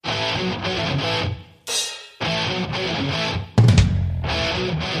Well,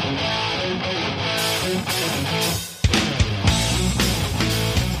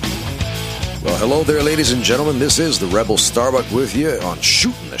 hello there, ladies and gentlemen. This is the Rebel Starbuck with you on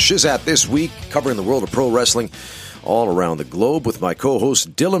Shooting the Shizat this week, covering the world of pro wrestling all around the globe with my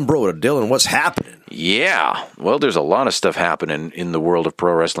co-host Dylan Broda. Dylan, what's happening? Yeah, well, there's a lot of stuff happening in the world of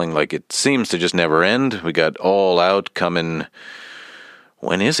pro wrestling. Like, it seems to just never end. We got All Out coming.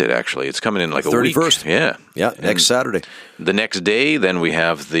 When is it, actually? It's coming in like 31st. A week. Yeah, next Saturday. The next day, then we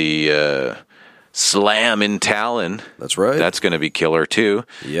have the Slam in Tallinn. That's right. That's going to be killer, too.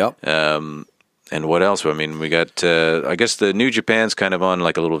 Yep. And what else? I mean, we got, I guess the New Japan's kind of on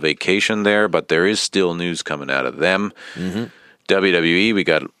like a little vacation there, but there is still news coming out of them. Mm-hmm. WWE, we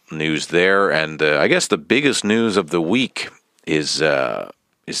got news there. And I guess the biggest news of the week is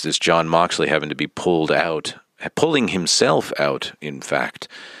this Jon Moxley having to be pulling himself out, in fact.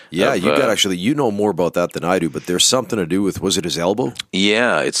 Yeah, you got actually, you know more about that than I do, but there's something to do with, was it his elbow?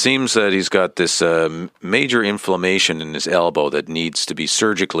 Yeah, it seems that he's got this major inflammation in his elbow that needs to be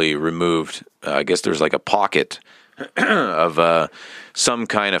surgically removed. I guess there's like a pocket of some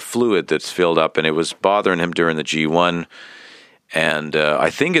kind of fluid that's filled up, and it was bothering him during the G1. And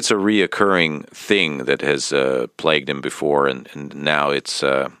I think it's a reoccurring thing that has plagued him before, and now it's,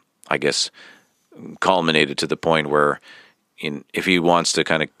 I guess, culminated to the point where if he wants to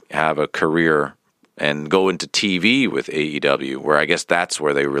kind of have a career and go into TV with AEW, where I guess that's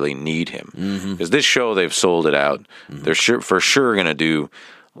where they really need him. Because this show, they've sold it out. Mm-hmm. They're for sure going to do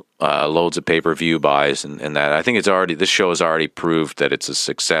loads of pay-per-view buys and that. I think this show has already proved that it's a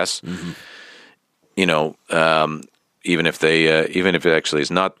success. Mm-hmm. You know, even if it actually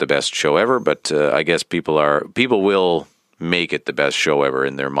is not the best show ever, but I guess people will make it the best show ever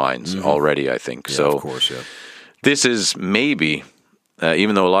in their minds already, I think. Yeah, so, of course, yeah. This is maybe,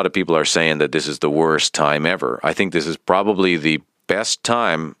 even though a lot of people are saying that this is the worst time ever, I think this is probably the best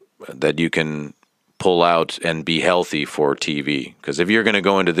time that you can pull out and be healthy for TV. Because if you're going to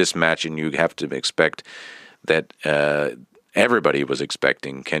go into this match and you have to expect that everybody was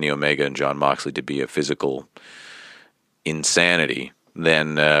expecting Kenny Omega and Jon Moxley to be a physical insanity,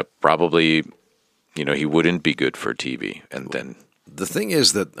 then probably, he wouldn't be good for TV. And then the thing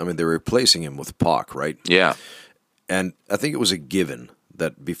is that, they're replacing him with Pac, right? Yeah. And I think it was a given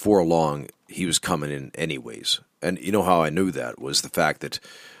that before long he was coming in anyways. And you know how I knew that was the fact that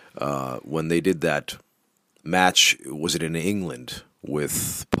when they did that match, was it in England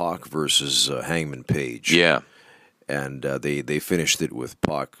with Pac versus Hangman Page? Yeah. And they finished it with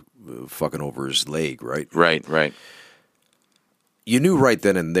Pac fucking over his leg, right? Right. You knew right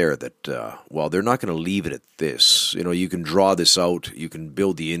then and there that, they're not going to leave it at this. You can draw this out. You can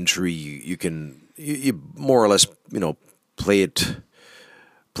build the intrigue. You can more or less, play it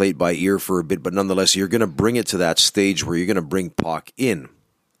by ear for a bit. But nonetheless, you're going to bring it to that stage where you're going to bring Pac in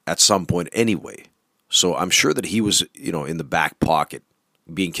at some point anyway. So I'm sure that he was, in the back pocket,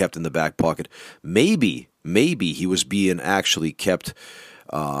 being kept in the back pocket. Maybe he was being actually kept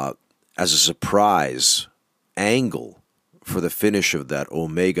as a surprise angle for the finish of that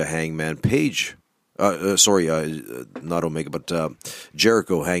Omega Hangman Page. Not Omega, but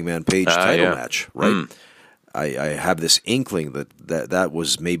Jericho Hangman Page title match, right? I have this inkling that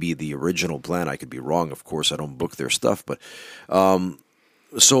was maybe the original plan. I could be wrong, of course. I don't book their stuff, but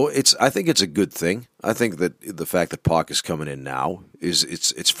so I think it's a good thing. I think that the fact that Pac is coming in now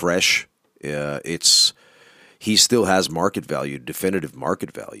it's fresh. He still has market value, definitive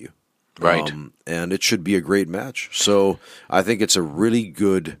market value. Right. And it should be a great match. So I think it's a really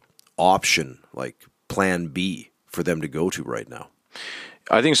good option, like plan B, for them to go to right now.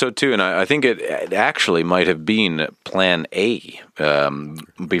 I think so too, and I think it actually might have been plan A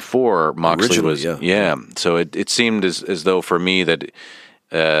before Moxley originally, was. Yeah. So it seemed as though for me that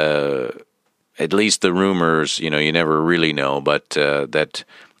at least the rumors, you never really know, but that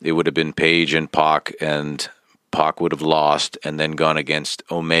it would have been Page and Pac would have lost and then gone against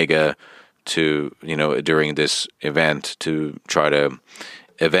Omega to, during this event to try to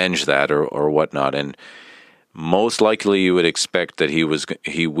avenge that or whatnot. And most likely you would expect that he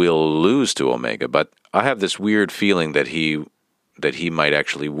will lose to Omega, but I have this weird feeling that he might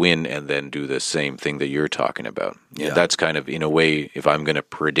actually win and then do the same thing that you're talking about. Yeah. That's kind of, in a way, if I'm going to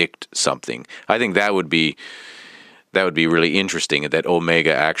predict something, I think that would be really interesting, that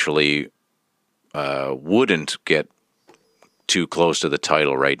Omega actually wouldn't get too close to the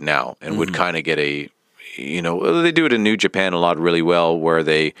title right now and would kind of get they do it in New Japan a lot really well, where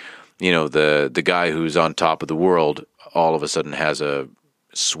they, the guy who's on top of the world all of a sudden has a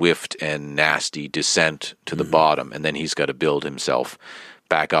swift and nasty descent to the bottom, and then he's got to build himself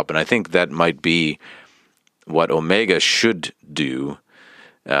back up. And I think that might be what Omega should do.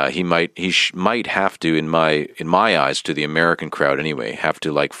 He might have to, in my eyes, to the American crowd anyway, have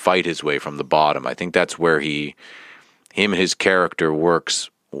to like fight his way from the bottom. I think that's where his character works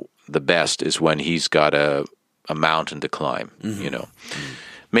the best, is when he's got a mountain to climb.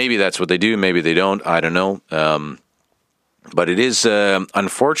 Maybe that's what they do, maybe they don't, I don't know. But it is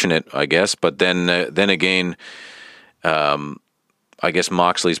unfortunate, I guess. But then again, I guess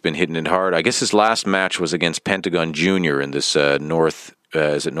Moxley's been hitting it hard. I guess his last match was against Pentagon Jr. in this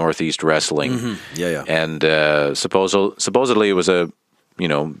Northeast Wrestling. Yeah. And supposedly it was a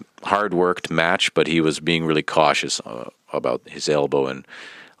hard worked match, but he was being really cautious about his elbow and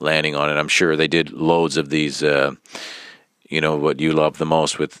landing on it. I'm sure they did loads of these. What you love the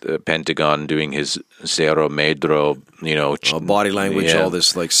most with Pentagon doing his Zero Medro, body language, all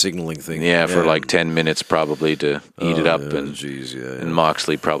this like signaling thing. For like 10 minutes probably to eat it up. And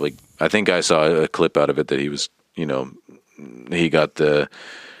Moxley probably, I think I saw a clip out of it that he was, he got the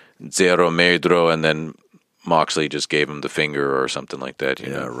Zero Medro and then Moxley just gave him the finger or something like that.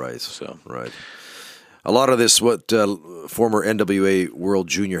 Right. So right. A lot of this, former NWA World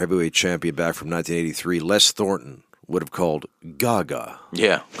Junior Heavyweight Champion back from 1983, Les Thornton, would have called Gaga.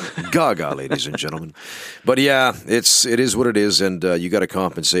 Yeah. Gaga, ladies and gentlemen. But yeah, it is what it is, and you got to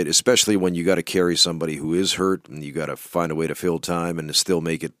compensate, especially when you got to carry somebody who is hurt, and you got to find a way to fill time and still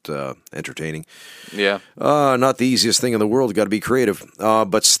make it entertaining. Yeah. Not the easiest thing in the world. Got to be creative.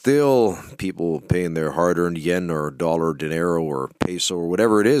 But still, people paying their hard-earned yen or dollar, dinero, or peso, or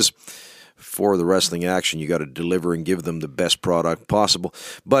whatever it is, for the wrestling action, you got to deliver and give them the best product possible.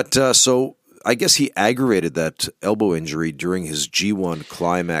 But so I guess he aggravated that elbow injury during his G1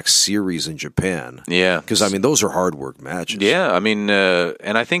 Climax series in Japan. Yeah. Because, I mean, those are hard work matches. Yeah, I mean,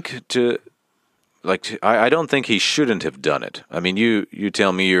 and I think I don't think he shouldn't have done it. I mean, you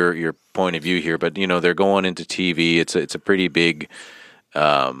tell me your point of view here, but, they're going into TV. It's a pretty big,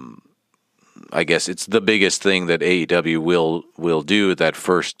 I guess it's the biggest thing that AEW will do that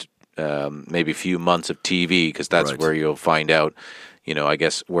first maybe few months of TV, because that's where you'll find out, I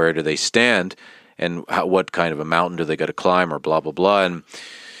guess, where do they stand and what kind of a mountain do they got to climb or blah, blah, blah. And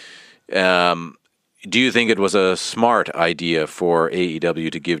do you think it was a smart idea for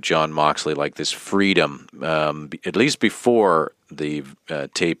AEW to give Jon Moxley like this freedom, at least before the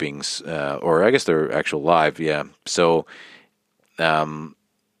tapings, or I guess they're actual live, yeah. So,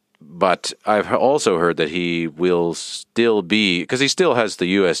 but I've also heard that he will still be, because he still has the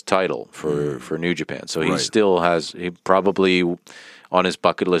U.S. title for New Japan, so he still has, he probably on his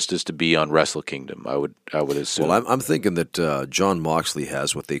bucket list is to be on Wrestle Kingdom, I would assume. Well, I'm thinking that Jon Moxley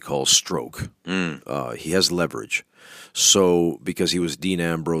has what they call stroke. He has leverage. So, because he was Dean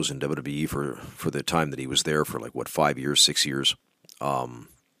Ambrose in WWE for the time that he was there for 5 years, 6 years.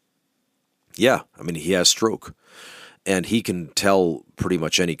 Yeah, I mean, he has stroke. And he can tell pretty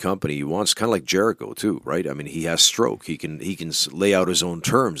much any company he wants, kind of like Jericho too, right? I mean, he has stroke. He can lay out his own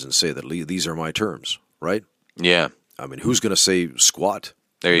terms and say that these are my terms, right? Yeah. I mean, who's going to say squat?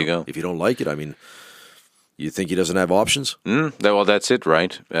 There you go. If you don't like it, I mean, you think he doesn't have options? Well, that's it,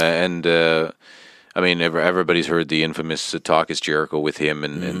 right? I mean, everybody's heard the infamous talk is Jericho with him,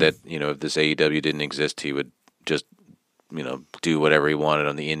 and that, if this AEW didn't exist, he would just, do whatever he wanted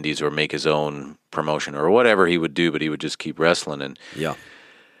on the indies or make his own promotion or whatever he would do, but he would just keep wrestling. And yeah,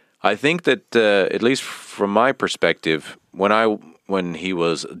 I think that at least from my perspective, when he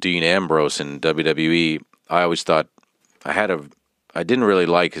was Dean Ambrose in WWE, I always thought I didn't really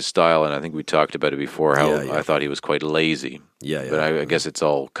like his style, and I think we talked about it before, how I thought he was quite lazy. Yeah. But I guess it's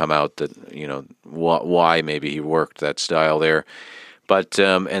all come out that, why maybe he worked that style there. But,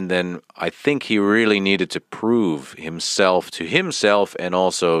 and then I think he really needed to prove himself to himself and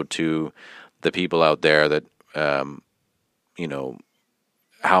also to the people out there that,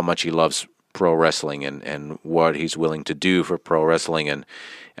 how much he loves pro wrestling and what he's willing to do for pro wrestling,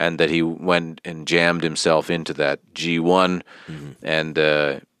 and that he went and jammed himself into that G1, and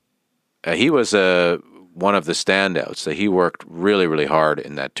he was one of the standouts. That he worked really, really hard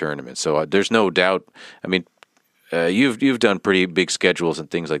in that tournament. So there's no doubt. I mean, you've done pretty big schedules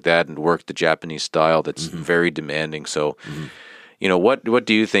and things like that, and worked the Japanese style that's very demanding. So, what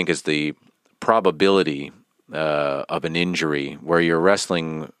do you think is the probability of an injury where you're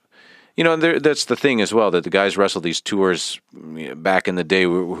wrestling? That's the thing as well, that the guys wrestle these tours back in the day.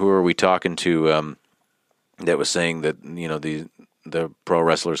 Who are we talking to that was saying that, the pro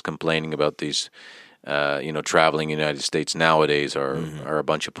wrestlers complaining about these, traveling in the United States nowadays are a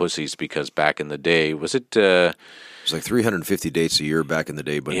bunch of pussies, because back in the day, was it It's like 350 dates a year back in the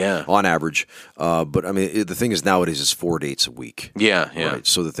day, but on average. But I mean, the thing is nowadays it's 4 dates a week. Yeah. Right.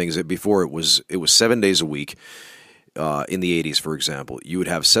 So the thing is that before it was 7 days a week. In the 80s, for example, you would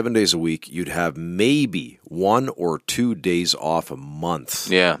have 7 days a week. You'd have maybe 1 or 2 days off a month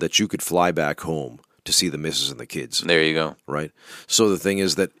that you could fly back home to see the missus and the kids. There you go. Right. So the thing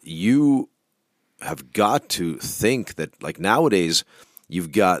is that you have got to think that, like, nowadays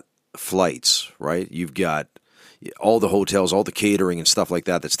you've got flights, right? You've got all the hotels, all the catering and stuff like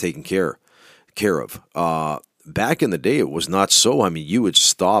that that's taken care of. Back in the day, it was not so. I mean, you would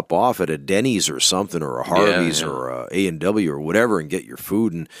stop off at a Denny's or something, or a Harvey's or a A&W or whatever, and get your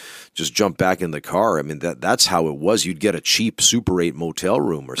food and just jump back in the car. I mean, that's how it was. You'd get a cheap Super 8 motel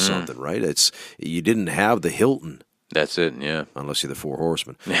room or something, right? You didn't have the Hilton. That's it, yeah. Unless you're the Four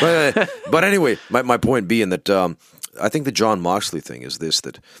Horsemen. But anyway, my point being that I think the Jon Moxley thing is this,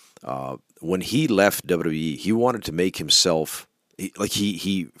 that when he left WWE, he wanted to make himself...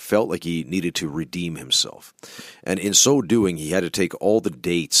 He felt like he needed to redeem himself. And in so doing, he had to take all the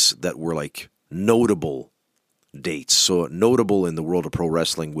dates that were like notable dates. So notable in the world of pro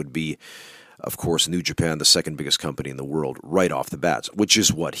wrestling would be, of course, New Japan, the second biggest company in the world, right off the bat, which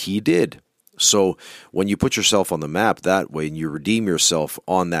is what he did. So when you put yourself on the map that way and you redeem yourself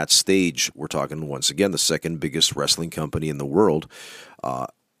on that stage, we're talking, once again, the second biggest wrestling company in the world, and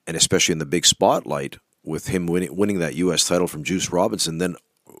especially in the big spotlight, with him winning that U.S. title from Juice Robinson, then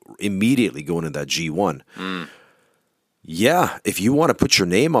immediately going into that G1. Yeah, if you want to put your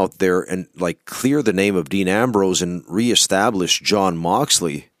name out there and like clear the name of Dean Ambrose and reestablish Jon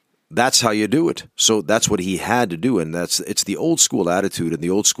Moxley, that's how you do it. So that's what he had to do, and it's the old school attitude and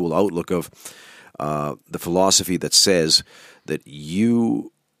the old school outlook of the philosophy that says that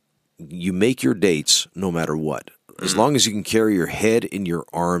you make your dates no matter what. As long as you can carry your head in your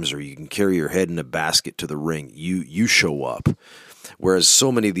arms or you can carry your head in a basket to the ring, you show up. Whereas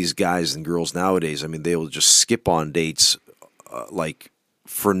so many of these guys and girls nowadays, I mean, they will just skip on dates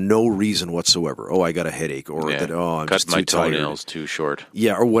for no reason whatsoever. Oh, I got a headache, or that I'm cut just my too tired. toenails too short.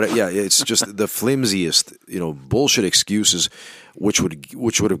 Yeah, or what? Yeah, it's just the flimsiest, bullshit excuses, which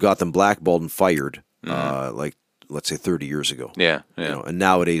would have got them blackballed and fired. Let's say 30 years ago. Yeah. And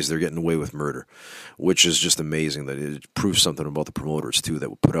nowadays they're getting away with murder, which is just amazing. That it proves something about the promoters too that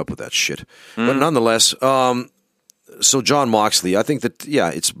would put up with that shit. But nonetheless, so Jon Moxley, I think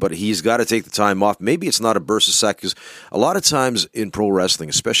that but he's got to take the time off. Maybe it's not a burst of sack, because a lot of times in pro wrestling,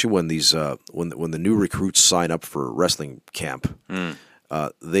 especially when these when the new recruits sign up for wrestling camp.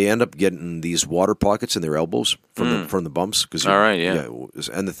 They end up getting these water pockets in their elbows from the bumps. All right,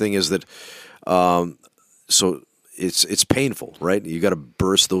 and the thing is that, so it's painful, right? You got to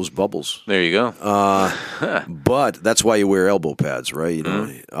burst those bubbles. There you go. But that's why you wear elbow pads, right?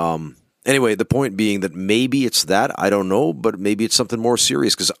 Anyway, the point being that maybe it's that, I don't know, but maybe it's something more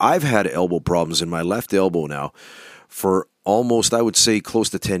serious, because I've had elbow problems in my left elbow now for almost, I would say, close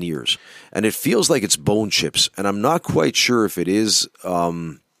to 10 years. And it feels like it's bone chips, and I'm not quite sure if it is.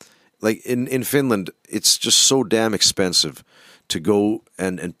 Like in Finland, it's just so damn expensive to go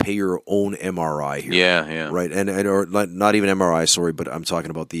and pay your own MRI here. Yeah. Right, and or not even MRI, sorry, but I'm talking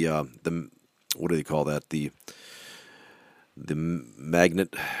about the what do they call that? The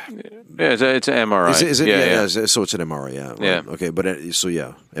magnet. Yeah, it's an MRI. Is it? Yeah. So it's an MRI. Yeah. Right. Yeah. Okay, but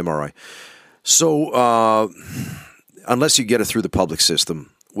MRI. So unless you get it through the public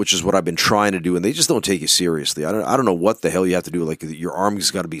system, which is what I've been trying to do, and they just don't take you seriously. I don't know what the hell you have to do. Like, your arm's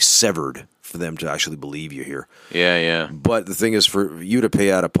got to be severed for them to actually believe you here. Yeah. But the thing is, for you to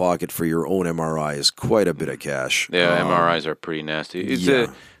pay out of pocket for your own MRI is quite a bit of cash. Yeah, MRIs are pretty nasty.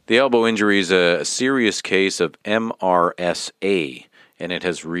 The elbow injury is a serious case of MRSA, and it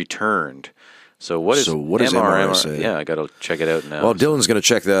has returned. So what is MRSA? Yeah, I got to check it out now. Well, Dylan's going to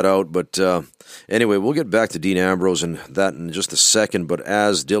check that out. But anyway, we'll get back to Dean Ambrose and that in just a second. But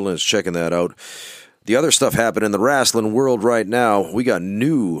as Dylan is checking that out, the other stuff happening in the wrestling world right now, we got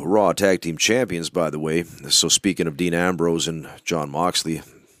new Raw Tag Team Champions, by the way. So speaking of Dean Ambrose and Jon Moxley,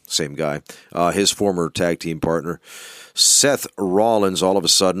 same guy, his former tag team partner, Seth Rollins, all of a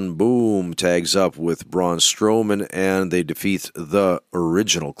sudden, boom, tags up with Braun Strowman, and they defeat the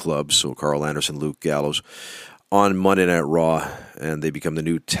original club, so Carl Anderson, Luke Gallows, on Monday Night Raw, and they become the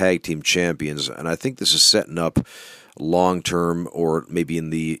new tag team champions. And I think this is setting up long-term, or maybe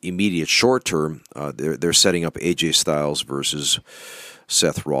in the immediate short-term, they're setting up AJ Styles versus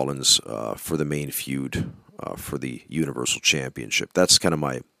Seth Rollins for the main feud for the Universal Championship. That's kind of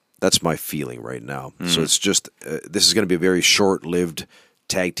my feeling right now. So it's just this is going to be a very short-lived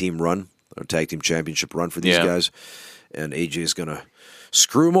tag team run, or tag team championship run for these guys, and AJ is going to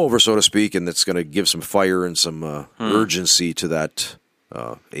screw him over, so to speak, and that's going to give some fire and some urgency to that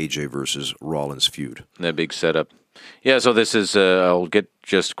AJ versus Rollins feud. That big setup. Yeah, so this is, I'll get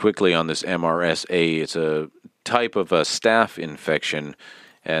just quickly on this MRSA. It's a type of a staph infection,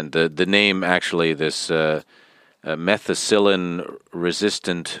 and the name actually, this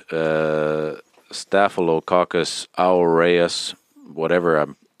methicillin-resistant Staphylococcus aureus,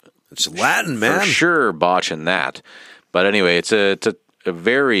 whatever. It's Latin, man. For sure botching that. But anyway, it's a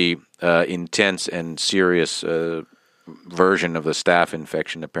very intense and serious version of the staph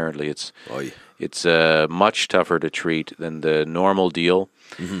infection. Apparently, it's much tougher to treat than the normal deal,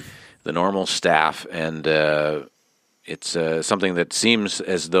 the normal staph, and it's something that seems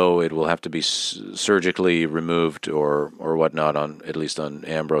as though it will have to be surgically removed or whatnot, at least on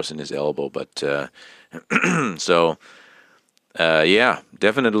Ambrose and his elbow. But so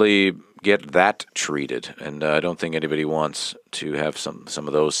definitely get that treated, and I don't think anybody wants to have some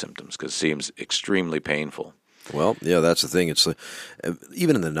of those symptoms because it seems extremely painful. Well, yeah, that's the thing. It's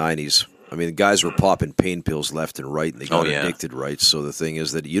even in the 90s. I mean, guys were popping pain pills left and right, and they got addicted, right? So the thing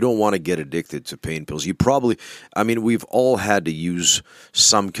is that you don't want to get addicted to pain pills. We've all had to use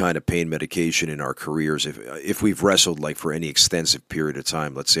some kind of pain medication in our careers if we've wrestled like for any extensive period of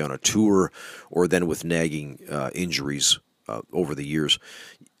time, let's say on a tour or then with nagging injuries over the years.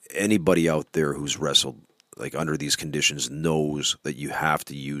 Anybody out there who's wrestled like under these conditions knows that you have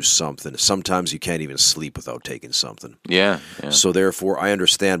to use something. Sometimes you can't even sleep without taking something. Yeah. So therefore, I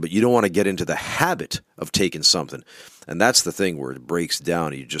understand, but you don't want to get into the habit of taking something, and that's the thing where it breaks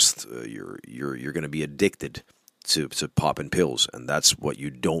down. You just you're going to be addicted to popping pills, and that's what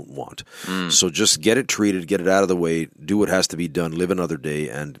you don't want. So just get it treated, get it out of the way, do what has to be done, live another day,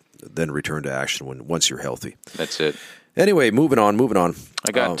 and then return to action once you're healthy. That's it. Anyway, moving on.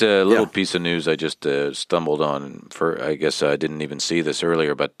 I got a little piece of news I just stumbled on. I guess I didn't even see this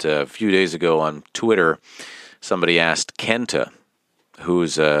earlier, but a few days ago on Twitter, somebody asked Kenta,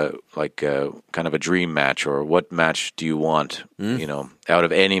 who's kind of a dream match, or what match do you want? Out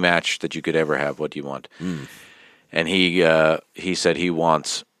of any match that you could ever have, what do you want? And he said he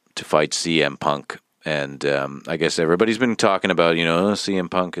wants to fight CM Punk. And I guess everybody's been talking about,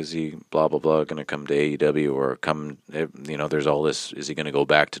 CM Punk, is he blah, blah, blah, going to come to AEW or come, there's all this, is he going to go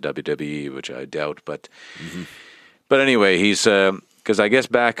back to WWE, which I doubt. But anyway, he's, because I guess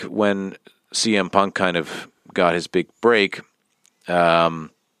back when CM Punk kind of got his big break,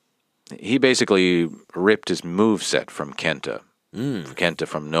 he basically ripped his moveset from Kenta,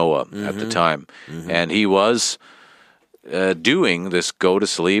 from Noah at the time. And he was doing this go to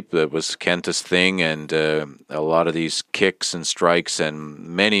sleep that was Kenta's thing, and a lot of these kicks and strikes and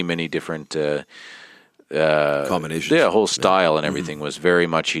many different combinations. Yeah, whole style and everything was very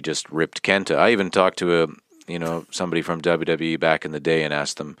much he just ripped Kenta. I even talked to somebody from WWE back in the day and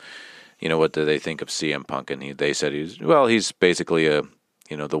asked them, what do they think of CM Punk, and they said he's basically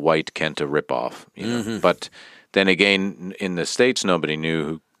the white Kenta ripoff. But then again, in the States, nobody knew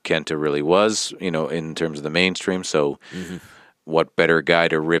who Kenta really was, in terms of the mainstream. So what better guy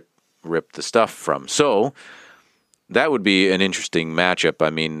to rip the stuff from? So that would be an interesting matchup. I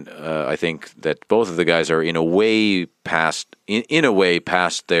mean, I think that both of the guys are in a way past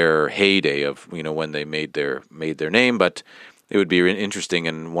their heyday of, when they made their name, but it would be interesting.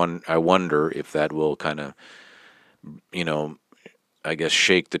 And I wonder if that will kind of, I guess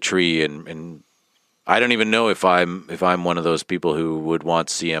shake the tree and I don't even know if I'm one of those people who would want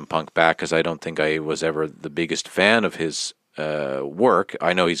CM Punk back, because I don't think I was ever the biggest fan of his work.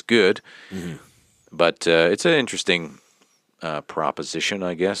 I know he's good, but it's an interesting proposition,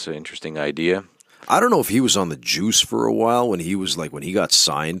 I guess, an interesting idea. I don't know if he was on the juice for a while when he got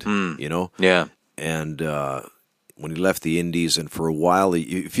signed, Yeah. And when he left the Indies, and for a while,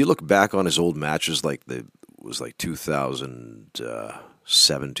 if you look back on his old matches, it was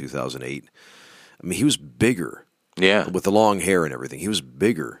 2007, 2008. I mean, he was bigger. Yeah. With the long hair and everything. He was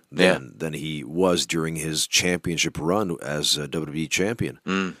bigger than he was during his championship run as a WWE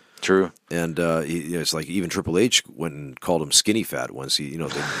champion. True. And it's like even Triple H went and called him skinny fat once.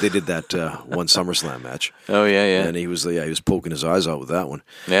 They did that one SummerSlam match. Oh, yeah. And he was poking his eyes out with that one.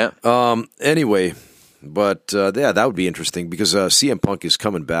 Yeah. Anyway, but that would be interesting because CM Punk is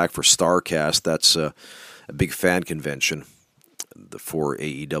coming back for StarCast. That's a big fan convention for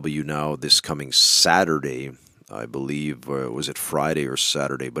AEW now this coming Saturday, I believe. Was it Friday or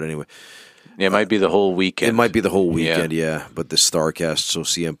Saturday? But anyway. Yeah, it might be the whole weekend. It might be the whole weekend, yeah. But the StarCast, so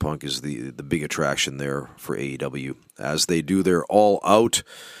CM Punk is the big attraction there for AEW as they do their All Out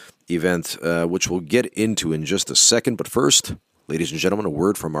event, which we'll get into in just a second. But first, ladies and gentlemen, a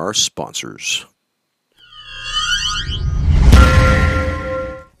word from our sponsors.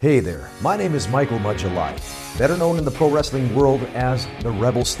 Hey there, my name is Michael Mudjalai, better known in the pro wrestling world as the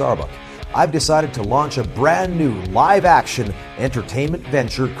Rebel Starbuck. I've decided to launch a brand new live-action entertainment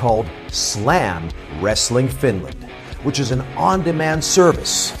venture called Slam Wrestling Finland, which is an on-demand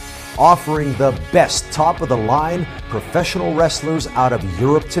service offering the best top-of-the-line professional wrestlers out of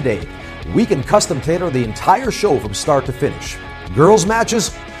Europe today. We can custom tailor the entire show from start to finish. Girls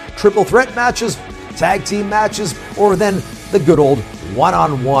matches, triple threat matches, tag team matches, or then the good old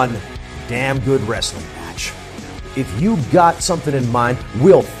one-on-one damn good wrestling match. If you've got something in mind,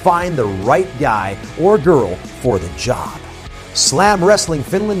 we'll find the right guy or girl for the job. Slam Wrestling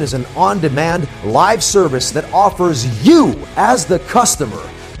Finland is an on-demand live service that offers you, as the customer,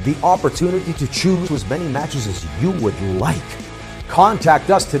 the opportunity to choose as many matches as you would like. Contact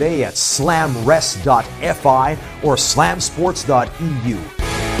us today at slamrest.fi or slamsports.eu.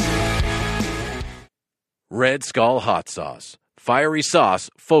 Red Skull Hot Sauce. Fiery sauce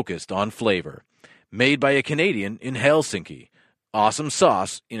focused on flavor. Made by a Canadian in Helsinki. Awesome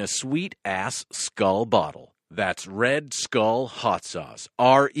sauce in a sweet-ass skull bottle. That's Red Skull Hot Sauce.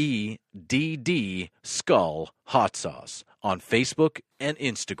 REDD Skull Hot Sauce. On Facebook and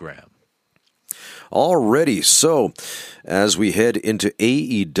Instagram. Alrighty, so as we head into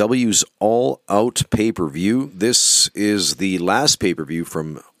AEW's All Out pay-per-view, this is the last pay-per-view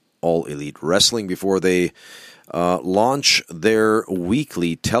from All Elite Wrestling before they launch their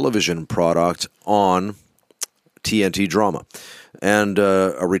weekly television product on TNT Drama. And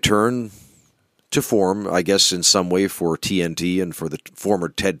a return to form, I guess, in some way for TNT and for the former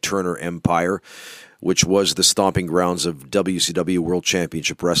Ted Turner empire, which was the stomping grounds of WCW World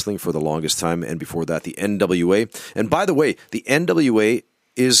Championship Wrestling for the longest time, and before that, the NWA. And by the way, the NWA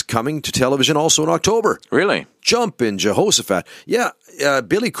is coming to television also in October. Really? Jump in Jehoshaphat. Yeah,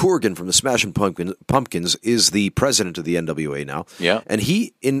 Billy Corgan from the Smashing Pumpkins is the president of the NWA now. Yeah. And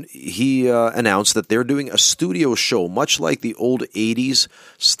he announced that they're doing a studio show, much like the old 80s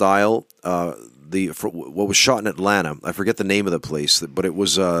style, what was shot in Atlanta. I forget the name of the place, but it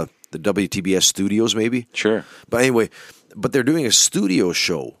was the WTBS Studios, maybe? Sure. But anyway, they're doing a studio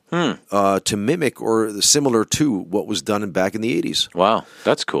show to mimic or similar to what was done back in the 80s. Wow,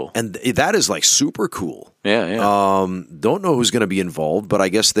 that's cool. And that is like super cool. Yeah, yeah. Don't know who's going to be involved, but I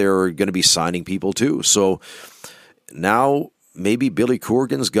guess they're going to be signing people too. So now maybe Billy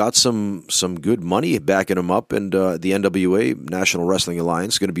Corgan's got some good money backing him up, and the NWA, National Wrestling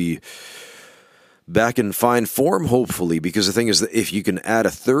Alliance, is going to be back in fine form, hopefully, because the thing is that if you can add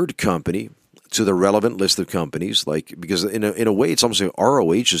a third company to the relevant list of companies, because in a way it's almost like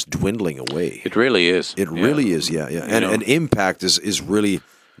ROH is dwindling away. It really is. It really is, yeah. And Impact is really,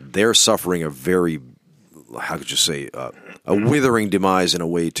 they're suffering a very, how could you say, a withering demise in a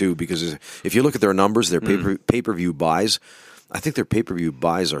way too, because if you look at their numbers, their pay-per-view buys, I think their pay-per-view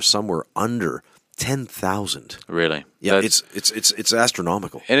buys are somewhere under 10,000. Really? Yeah, it's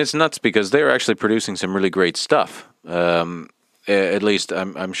astronomical. And it's nuts because they're actually producing some really great stuff. At least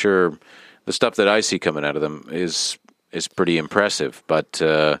I'm sure the stuff that I see coming out of them is pretty impressive. But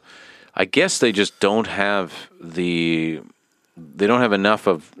I guess they just don't have enough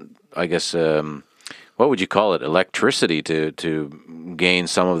of, I guess, what would you call it, electricity to gain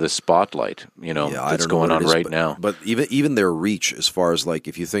some of the spotlight, that's going on right now. But even their reach, as far as like,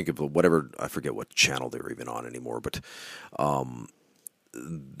 if you think of whatever, I forget what channel they're even on anymore, but I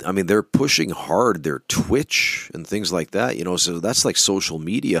mean, they're pushing hard their Twitch and things like that, so that's like social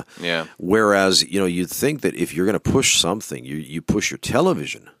media. Yeah. Whereas, you'd think that if you're going to push something, you push your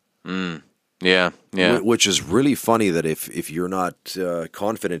television. Yeah, yeah. Which is really funny that if you're not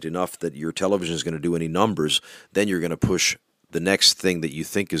confident enough that your television is going to do any numbers, then you're going to push the next thing that you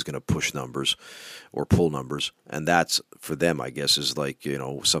think is going to push numbers or pull numbers. And that's, for them, I guess, is like,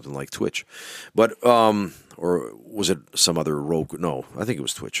 something like Twitch. But, or was it some other rogue? No, I think it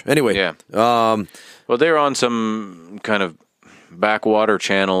was Twitch. Anyway. Yeah. Well, they're on some kind of backwater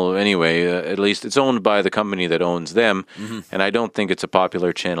channel anyway. At least it's owned by the company that owns them, and I don't think it's a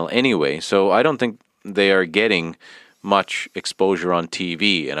popular channel anyway. So I don't think they are getting much exposure on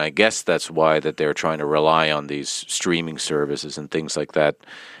TV, and I guess that's why that they're trying to rely on these streaming services and things like that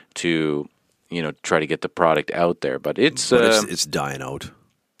to, try to get the product out there. But it's dying out.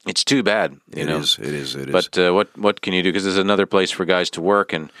 It's too bad, It is. But what can you do? Because there's another place for guys to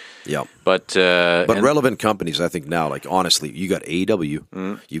work, and yeah. But relevant companies, I think now, like honestly, you got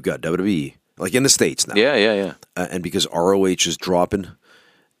AEW, you've got WWE, like in the States now. Yeah. And because ROH is dropping,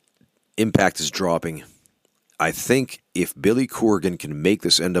 Impact is dropping. I think if Billy Corgan can make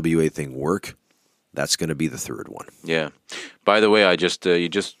this NWA thing work, that's going to be the third one. Yeah. By the way, you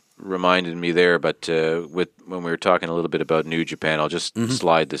just reminded me there, but when we were talking a little bit about New Japan, I'll just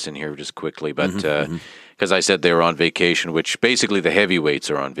slide this in here just quickly. But because I said they were on vacation, which basically the heavyweights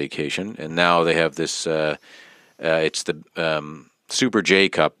are on vacation, and now they have this. It's the Super J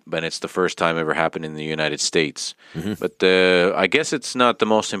Cup, and it's the first time ever happened in the United States. But I guess it's not the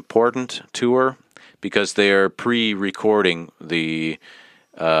most important tour because they are pre-recording the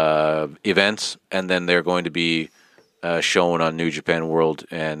events, and then they're going to be shown on New Japan World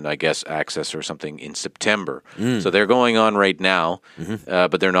and I guess Access or something in September. So they're going on right now,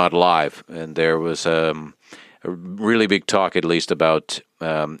 but they're not live. And there was a really big talk, at least, about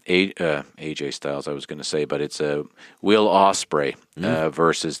AJ Styles, I was going to say, but it's Will Ospreay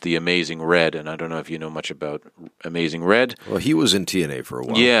versus the Amazing Red. And I don't know if you know much about Amazing Red. Well, he was in TNA for a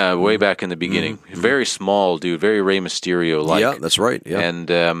while. Yeah, way back in the beginning. Very small dude, very Rey Mysterio-like. Yeah, that's right. Yeah.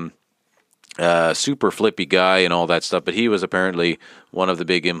 And super flippy guy and all that stuff, but he was apparently one of the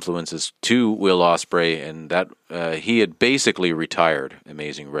big influences to Will Ospreay, and that he had basically retired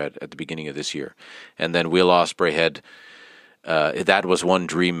Amazing Red at the beginning of this year, and then Will Ospreay had that was one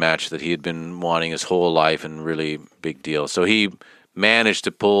dream match that he had been wanting his whole life, and really big deal. So he managed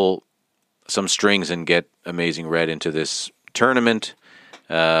to pull some strings and get Amazing Red into this tournament.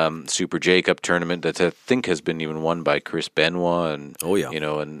 Super J Cup tournament that I think has been even won by Chris Benoit, and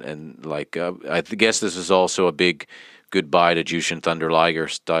and like I guess this is also a big goodbye to Jushin Thunder Liger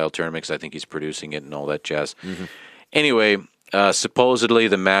style tournament because I think he's producing it and all that jazz. Anyway, supposedly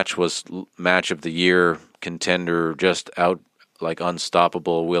the match was match of the year contender, just out like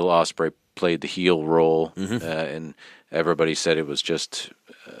unstoppable. Will Ospreay played the heel role, and everybody said it was just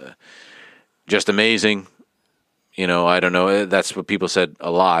amazing. I don't know. That's what people said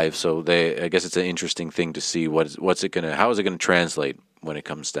alive. So I guess it's an interesting thing to see how is it going to translate when it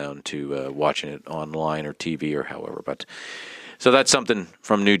comes down to watching it online or TV or however. But so that's something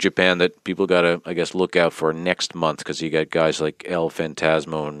from New Japan that people got to, I guess, look out for next month, because you got guys like El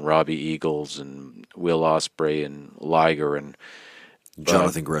Phantasmo and Robbie Eagles and Will Ospreay and Liger and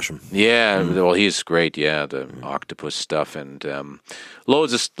Jonathan Gresham. Yeah, well, he's great. Yeah, the octopus stuff, and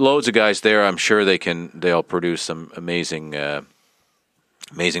loads of guys there. I'm sure they'll produce some amazing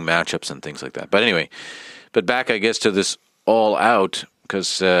matchups and things like that. But anyway, back, I guess, to this All Out,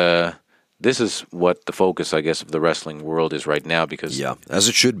 because this is what the focus, I guess, of the wrestling world is right now. Because as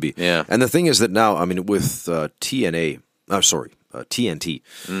it should be. Yeah, and the thing is that now, I mean, with TNT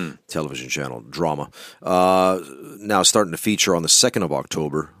television channel drama now starting to feature on the 2nd of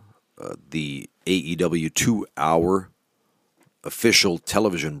October the AEW 2-hour official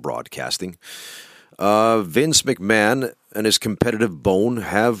television broadcasting. Vince McMahon and his competitive bone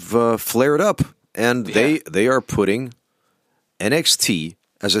have flared up, and they are putting NXT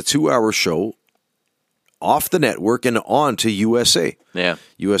as a 2-hour show off the network and on to USA. Yeah.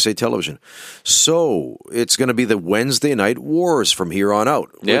 USA Television. So it's going to be the Wednesday Night Wars from here on out,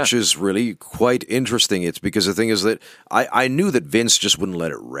 which is really quite interesting. It's because the thing is that I knew that Vince just wouldn't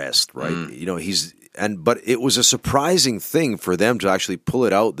let it rest, right? But it was a surprising thing for them to actually pull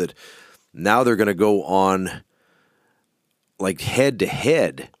it out that now they're going to go on like head to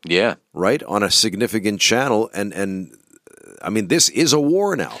head. Yeah. Right? On a significant channel, and I mean, this is a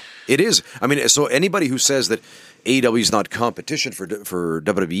war now. It is. I mean, so anybody who says that AEW is not competition for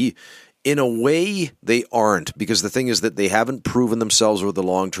WWE, in a way, they aren't, because the thing is that they haven't proven themselves over the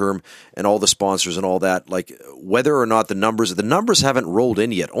long term, and all the sponsors and all that. Like, whether or not the numbers haven't rolled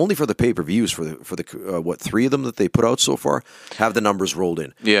in yet. Only for the pay-per-views for the 3 of them that they put out so far have the numbers rolled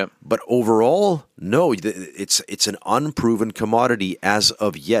in. Yeah. But overall, no, it's an unproven commodity as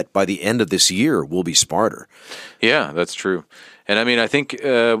of yet. By the end of this year, we'll be smarter. Yeah, that's true. And I mean, I think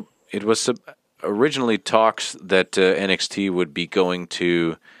it was originally talks that NXT would be going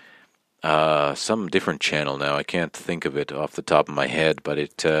to some different channel now. I can't think of it off the top of my head, but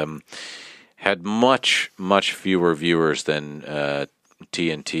it had much fewer viewers than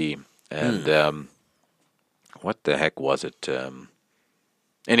TNT. And what the heck was it?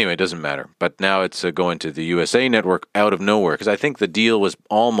 Anyway, it doesn't matter. But now it's going to the USA Network out of nowhere, because I think the deal was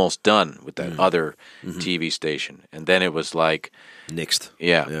almost done with that other TV station. And then it was like, nixed.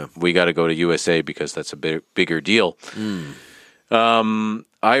 Yeah, we got to go to USA because that's a bigger deal.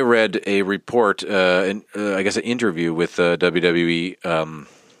 I read a report, I guess an interview with a WWE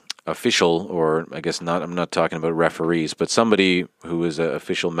official, or I guess not, I'm not talking about referees, but somebody who is an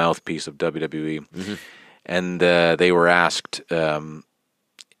official mouthpiece of WWE. And they were asked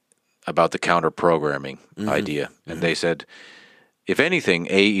about the counter-programming idea. And they said, if anything,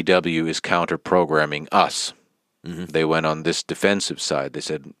 AEW is counter-programming us. They went on this defensive side. They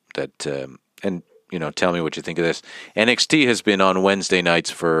said that, and tell me what you think of this. NXT has been on Wednesday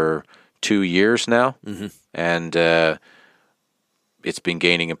nights for 2 years now, and it's been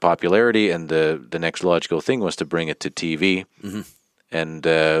gaining in popularity, and the next logical thing was to bring it to TV. And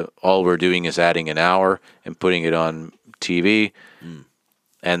all we're doing is adding an hour and putting it on TV,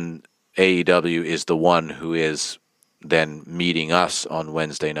 and AEW is the one who is then meeting us on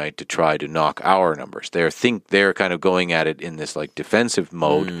Wednesday night to try to knock our numbers. They're kind of going at it in this like defensive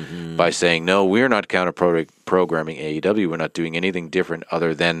mode by saying, no, we're not counter-programming AEW. We're not doing anything different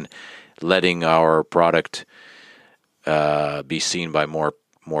other than letting our product be seen by more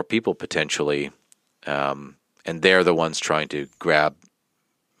people potentially. And they're the ones trying to grab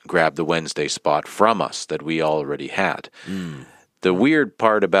the Wednesday spot from us that we already had. The weird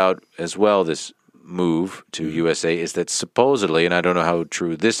part about as well this move to USA is that supposedly, and I don't know how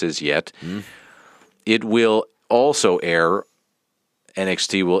true this is yet, it will also air,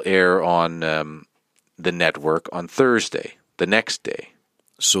 NXT will air on the network on Thursday, the next day.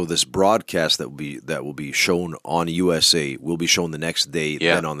 So this broadcast that will be shown on USA will be shown the next day,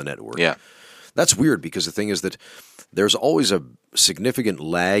 then on the network. Yeah. That's weird because the thing is that there's always a significant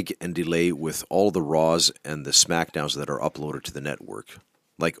lag and delay with all the Raws and the SmackDowns that are uploaded to the network.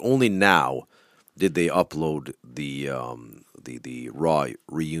 Like only now did they upload the Raw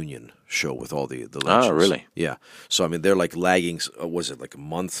reunion show with all the legends. Oh, really? Yeah. So I mean, they're like lagging. Was it like a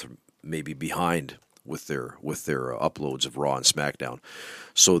month maybe behind with their uploads of Raw and SmackDown?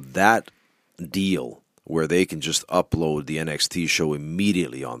 So that deal where they can just upload the NXT show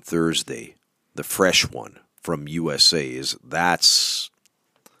immediately on Thursday, the fresh one from USA, that's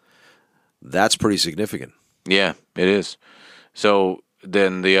pretty significant. Yeah, it is. So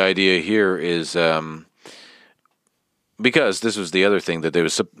then the idea here is because this was the other thing that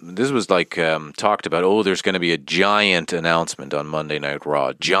this was like talked about. Oh, there's going to be a giant announcement on Monday Night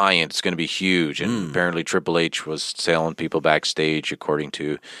Raw. Giant, it's going to be huge. And apparently Triple H was selling people backstage, according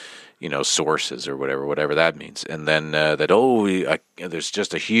to sources or whatever that means. And then there's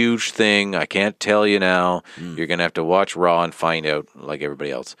just a huge thing. I can't tell you now. You're going to have to watch Raw and find out, like everybody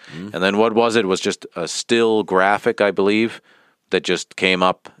else. And then what was it? It was just a still graphic, I believe, that just came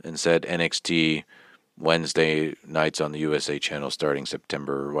up and said NXT Wednesday nights on the USA channel starting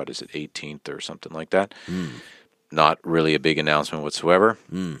September, 18th or something like that. Not really a big announcement whatsoever.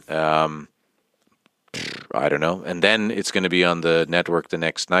 I don't know. And then it's going to be on the network the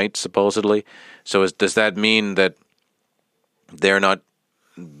next night, supposedly. So does that mean that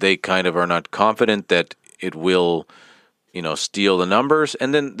they kind of are not confident that it will, steal the numbers?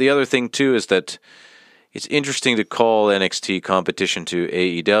 And then the other thing, too, is that it's interesting to call NXT competition to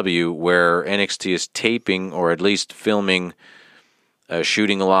AEW, where NXT is taping or at least filming,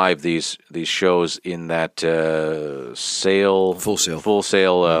 shooting live these shows in that Full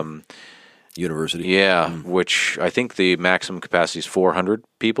Sail University. Yeah, which I think the maximum capacity is 400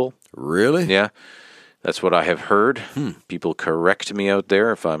 people. Really? Yeah, that's what I have heard. People correct me out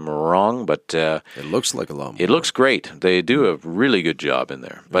there if I'm wrong, but it looks like a lot more. It looks great. They do a really good job in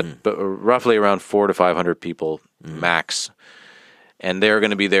there, but roughly around 400 to 500 people max, and they're going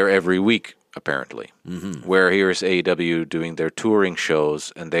to be there every week apparently. Where here's AEW doing their touring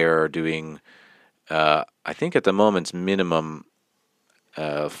shows, and they are doing, I think at the moment's minimum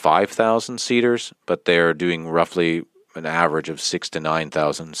 5,000 seaters, but they're doing roughly an average of 6,000 to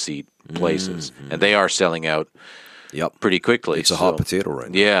 9,000 seat places, and they are selling out pretty quickly. It's a hot potato right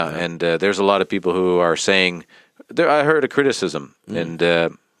now. Yeah, and there's a lot of people who are saying, I heard a criticism, and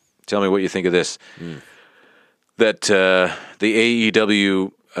tell me what you think of this, that the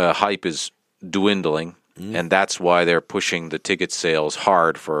AEW hype is dwindling, and that's why they're pushing the ticket sales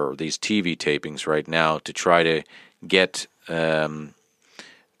hard for these TV tapings right now to try to get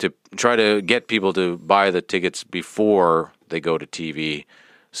people to buy the tickets before they go to TV,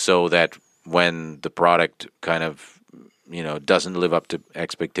 so that when the product kind of doesn't live up to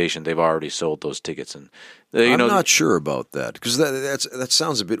expectation, they've already sold those tickets. And I'm not sure about that, because that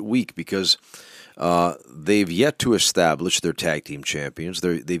sounds a bit weak, because they've yet to establish their tag team champions.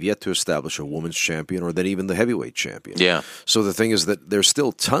 They've yet to establish a women's champion, or then even the heavyweight champion. Yeah. So the thing is that there's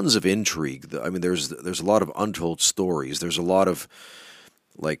still tons of intrigue. I mean, there's a lot of untold stories. There's a lot of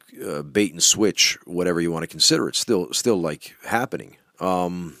like bait and switch, whatever you want to consider it, still like happening.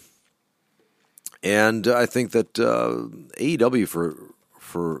 And I think that AEW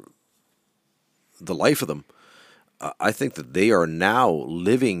for the life of them, I think that they are now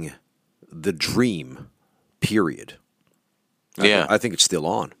living the dream, period. I think it's still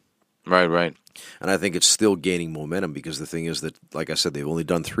on. Right. And I think it's still gaining momentum, because the thing is that, like I said, they've only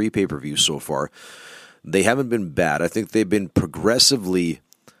done 3 pay-per-views so far. They haven't been bad. I think they've been progressively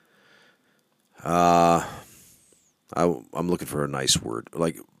I'm looking for a nice word,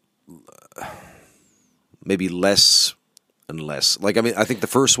 like maybe less and less. Like, I mean, I think the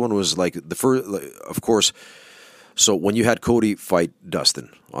first one was like the first, of course. So when you had Cody fight Dustin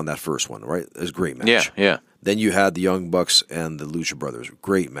on that first one, right? It was a great match. Yeah, yeah. Then you had the Young Bucks and the Lucha Brothers,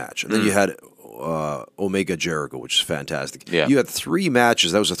 great match. And then you had Omega Jericho, which is fantastic. Yeah. You had 3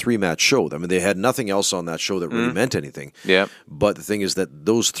 matches. That was a 3-match show. I mean, they had nothing else on that show that really meant anything. Yeah. But the thing is that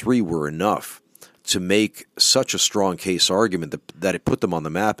those 3 were enough to make such a strong case argument that it put them on the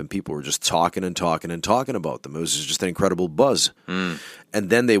map, and people were just talking and talking and talking about them. It was just an incredible buzz. And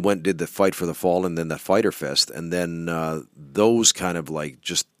then they did the Fight for the Fallen, then that Fyter Fest, and then those kind of like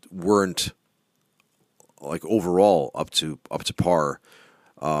just weren't like overall up to par.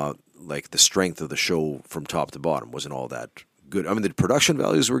 Like the strength of the show from top to bottom wasn't all that good. I mean, the production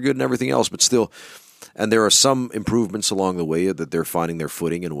values were good and everything else, but still. And there are some improvements along the way that they're finding their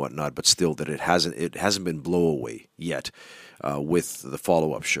footing and whatnot, but still that it hasn't been blow away yet with the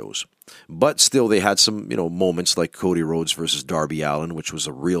follow-up shows. But still, they had some moments like Cody Rhodes versus Darby Allin, which was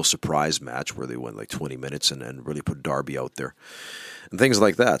a real surprise match where they went like 20 minutes and really put Darby out there and things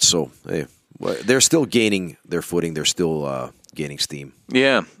like that. So hey, they're still gaining their footing. They're still gaining steam.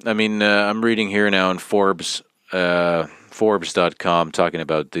 Yeah, I mean, I'm reading here now in Forbes. Forbes.com talking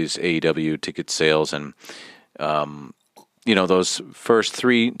about these AEW ticket sales, and those first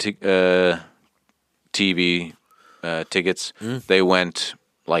 3 TV tickets, they went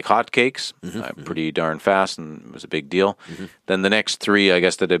like hotcakes, pretty darn fast, and it was a big deal. Then the next 3, I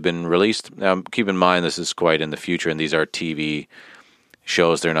guess, that have been released. Now, keep in mind this is quite in the future, and these are TV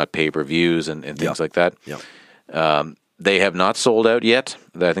shows; they're not pay-per-views and things like that. Yeah. They have not sold out yet.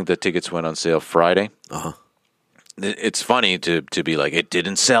 I think the tickets went on sale Friday. It's funny to be like, it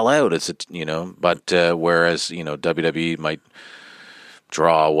didn't sell out. But whereas WWE might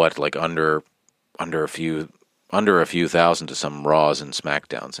draw like under a few thousand to some Raws and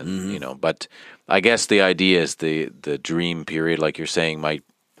SmackDowns, and But I guess the idea is the dream period, like you're saying,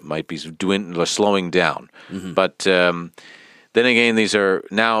 might be slowing down. But then again, these are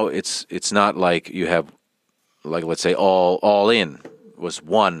now. It's not like you have, like, let's say All In was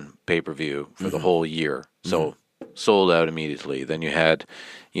one pay-per-view for the whole year, so sold out immediately. Then you had,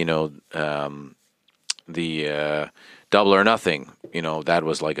 the Double or Nothing. That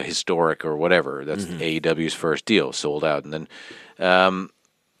was like a historic or whatever. That's AEW's first deal, sold out. And then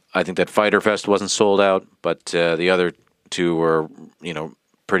I think that Fyter Fest wasn't sold out, but the other 2 were,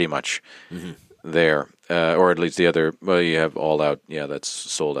 pretty much there, or at least the other. Well, you have All Out. Yeah, that's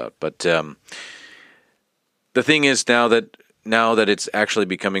sold out. But the thing is now that it's actually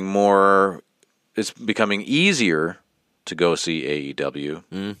becoming it's becoming easier to go see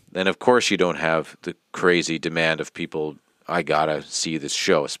AEW. Then, of course, you don't have the crazy demand of people, I gotta see this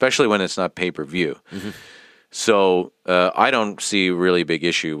show, especially when it's not pay-per-view. So I don't see a really big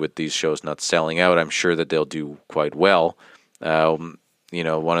issue with these shows not selling out. I'm sure that they'll do quite well. One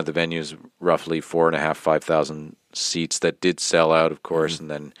of the venues, roughly 4,500, 5,000 seats that did sell out, of course, and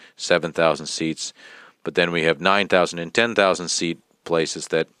then 7,000 seats. But then we have 9,000 and 10,000 seat places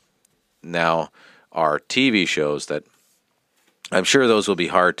that now are TV shows that I'm sure those will be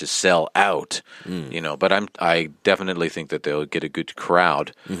hard to sell out, but I definitely think that they'll get a good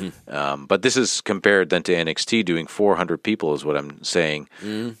crowd. But this is compared then to NXT doing 400 people is what I'm saying,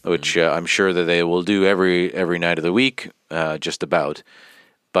 which I'm sure that they will do every night of the week, just about.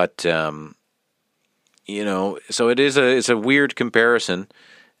 But, so it's a weird comparison.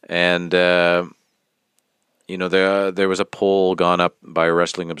 And, there was a poll gone up by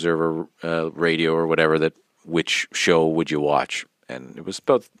Wrestling Observer Radio or whatever that which show would you watch? And it was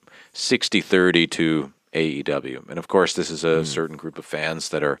about 60-30 to AEW. And, of course, this is a certain group of fans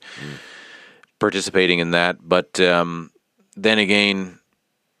that are participating in that. But then again,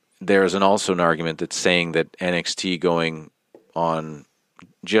 there's also an argument that's saying that NXT going on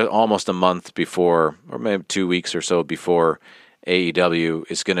almost a month before, or maybe 2 weeks or so before AEW,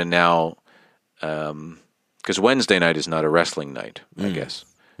 is going to now... because Wednesday night is not a wrestling night, I guess.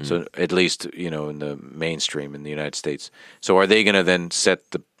 So at least, in the mainstream in the United States. So are they going to then set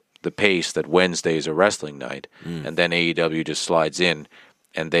the pace that Wednesday is a wrestling night, and then AEW just slides in,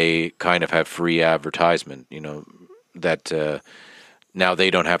 and they kind of have free advertisement, that now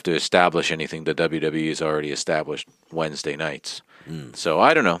they don't have to establish anything that WWE has already established Wednesday nights. So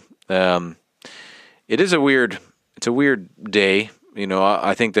I don't know. It's a weird day.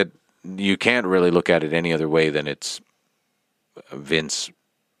 I think that you can't really look at it any other way than it's Vince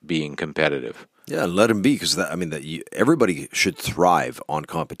being competitive. Yeah, let him be, because everybody should thrive on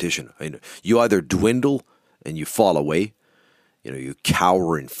competition. You either dwindle and you fall away, you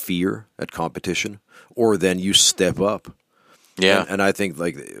cower in fear at competition, or then you step up. Yeah. And I think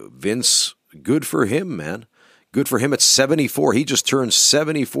like Vince, good for him, man. Good for him at 74. He just turned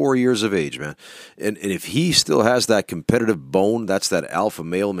 74 years of age, man. And if he still has that competitive bone, that's that alpha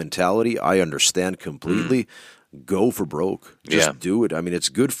male mentality, I understand completely. Go for broke. Just do it. I mean, it's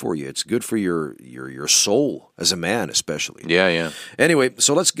good for you. It's good for your soul as a man, especially. Yeah. Anyway,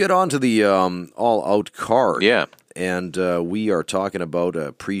 so let's get on to the All Out card. Yeah. And we are talking about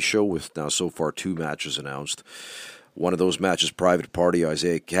a pre-show with now so far 2 matches announced. One of those matches, Private Party,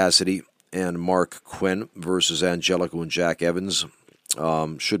 Isaiah Cassidy and Mark Quinn versus Angelico and Jack Evans.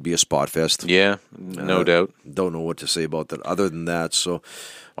 Should be a spot fest. Yeah, no doubt. Don't know what to say about that other than that. So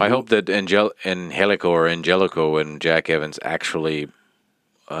I hope that Angelico and Jack Evans actually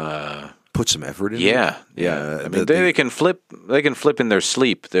put some effort in. Yeah. I mean, they can flip. They can flip in their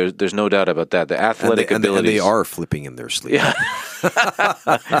sleep. There's no doubt about that. The athletic abilities. And they are flipping in their sleep. Yeah.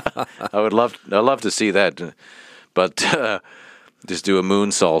 I'd love to see that, but just do a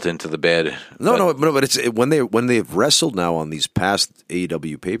moonsault into the bed. No, but it's when they've wrestled now on these past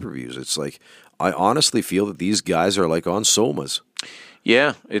AEW pay-per-views. It's like I honestly feel that these guys are like on somas.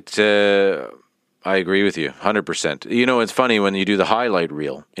 Yeah, I agree with you 100%. It's funny when you do the highlight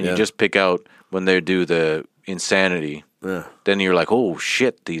reel and you just pick out when they do the insanity. Yeah. Then you're like, oh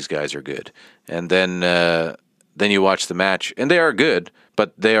shit, these guys are good. And then you watch the match, and they are good,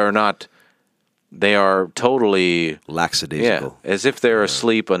 but they are not. They are totally lackadaisical. Yeah, as if they're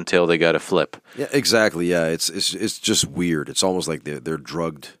asleep until they got to flip. Yeah, exactly. Yeah, it's just weird. It's almost like they're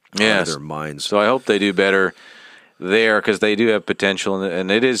drugged out of their minds. So I hope they do better there, because they do have potential, and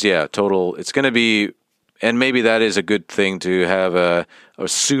it is total. It's going to be, and maybe that is a good thing to have a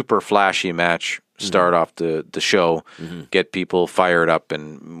super flashy match start off the show, get people fired up,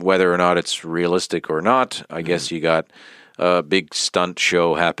 and whether or not it's realistic or not, I guess you got a big stunt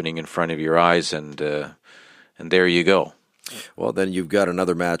show happening in front of your eyes, and there you go. Well, then you've got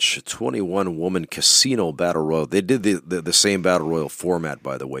another match, 21-woman casino battle royal. They did the same battle royal format,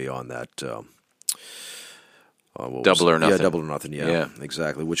 by the way, on that. Double or Nothing. Yeah, Double or Nothing, yeah,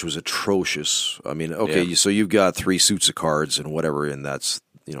 exactly, which was atrocious. I mean, okay, so you've got 3 suits of cards and whatever, and that's,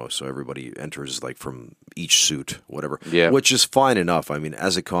 so everybody enters like from each suit, whatever, which is fine enough. I mean,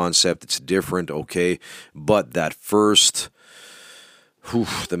 as a concept, it's different, okay, but that first,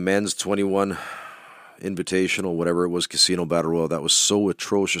 the men's 21 invitational, whatever it was, casino battle royal, that was so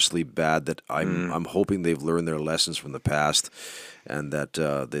atrociously bad that I'm hoping they've learned their lessons from the past, and that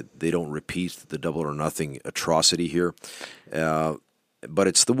they don't repeat the Double or Nothing atrocity here. But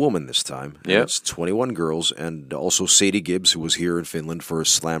it's the woman this time. Yeah. It's 21 girls, and also Sadie Gibbs, who was here in Finland for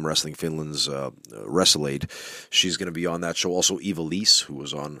Slam Wrestling Finland's WrestleAid. She's going to be on that show. Also, Eva Lise, who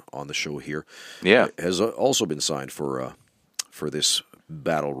was on the show here, has also been signed for this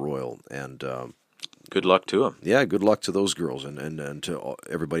Battle Royal. And good luck to them. Yeah, good luck to those girls and to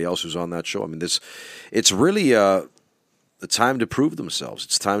everybody else who's on that show. I mean, it's really the time to prove themselves.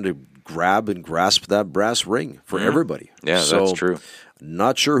 It's time to grab and grasp that brass ring for everybody. Yeah, that's true.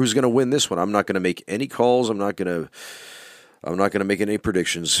 Not sure who's going to win this one. I'm not going to make any calls. I'm not going to make any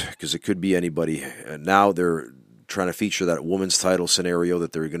predictions, because it could be anybody. Now they're trying to feature that women's title scenario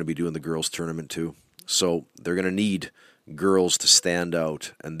that they're going to be doing the girls tournament too. So they're going to need girls to stand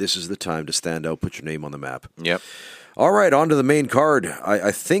out, and this is the time to stand out. Put your name on the map. Yep. All right, on to the main card.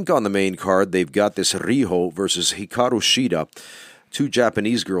 I think on the main card they've got this Riho versus Hikaru Shida. 2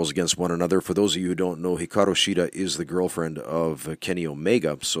 Japanese girls against one another. For those of you who don't know, Hikaru Shida is the girlfriend of Kenny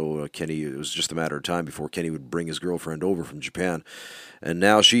Omega. So it was just a matter of time before Kenny would bring his girlfriend over from Japan. And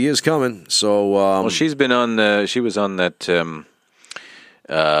now she is coming. So she's been on she was on that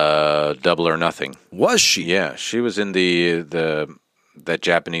Double or Nothing. Was she? Yeah, she was in that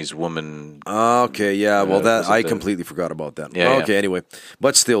Japanese woman. Okay, yeah. Well, I completely forgot about that. Yeah, okay, anyway.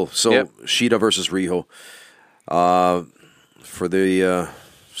 But still, so Shida versus Riho. For the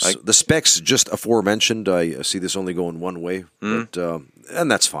specs just aforementioned, I see this only going one way, but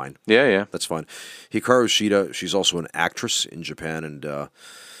and that's fine. Yeah, that's fine. Hikaru Shida, she's also an actress in Japan and a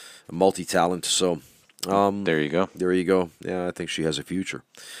multi-talent. So there you go. Yeah, I think she has a future.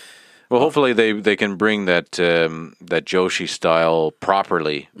 Well, hopefully they can bring that Joshi style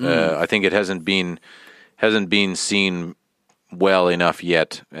properly. I think it hasn't been seen well enough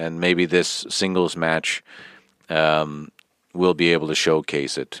yet, and maybe this singles match will be able to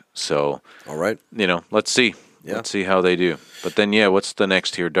showcase it. So, all right, let's see. Yeah. Let's see how they do. But then, what's the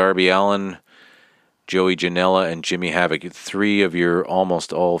next here? Darby Allin, Joey Janela, and Jimmy Havoc. 3 of your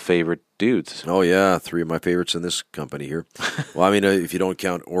almost all favorite dudes. Oh, yeah, 3 of my favorites in this company here. Well, I mean, if you don't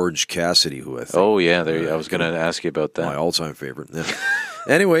count Orange Cassidy, who I think... Oh, yeah, I was going to ask you about that. My all-time favorite. Yeah.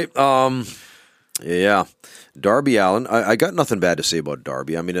 Anyway, yeah, Darby Allin. I got nothing bad to say about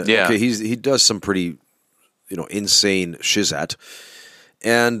Darby. I mean, okay, he does some pretty, insane shizat.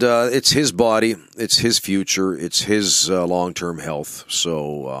 And it's his body, it's his future, it's his long-term health.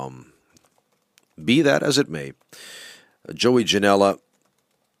 So be that as it may. Joey Janela,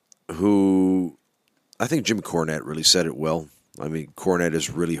 who I think Jim Cornette really said it well. I mean, Cornette is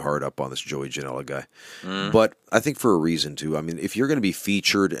really hard up on this Joey Janela guy. But I think for a reason, too. I mean, if you're going to be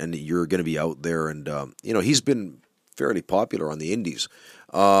featured and you're going to be out there and, he's been fairly popular on the indies.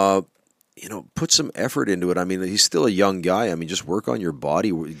 Put some effort into it. I mean, he's still a young guy. I mean, just work on your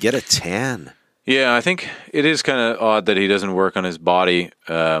body. Get a tan. Yeah, I think it is kind of odd that he doesn't work on his body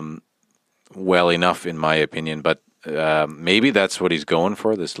well enough, in my opinion. But maybe that's what he's going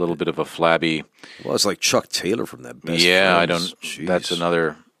for, this little bit of a flabby... Well, it's like Chuck Taylor from that Best Yeah, Friends. I don't... Jeez. That's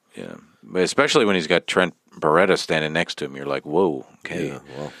another... Yeah, especially when he's got Trent Beretta standing next to him. You're like, whoa, okay. Yeah,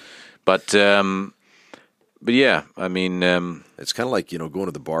 well... But yeah, I mean... it's kind of like, going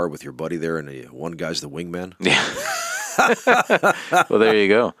to the bar with your buddy there and one guy's the wingman. Yeah. Well, there you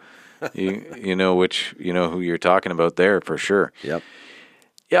go. You know who you're talking about there for sure. Yep.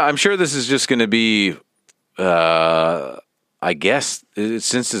 Yeah, I'm sure this is just going to be... I guess,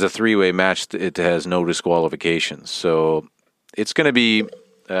 since it's a 3-way match, it has no disqualifications. So it's going to be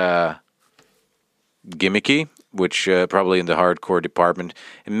gimmicky, which probably in the hardcore department.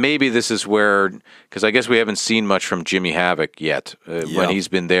 And maybe this is where, because I guess we haven't seen much from Jimmy Havoc yet. When he's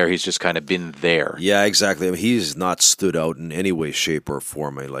been there, he's just kind of been there. Yeah, exactly. I mean, he's not stood out in any way, shape, or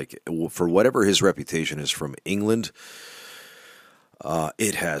form. Like, for whatever his reputation is from England,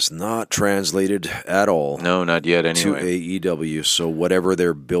 it has not translated at all. No, not yet anyway. To AEW. So whatever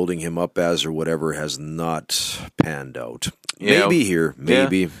they're building him up as or whatever has not panned out. Yeah. Maybe here,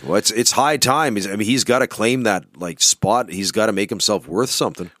 maybe. Yeah. Well, it's high time. He's got to claim that spot. He's got to make himself worth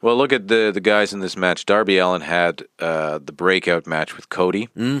something. Well, look at the guys in this match. Darby Allin had the breakout match with Cody.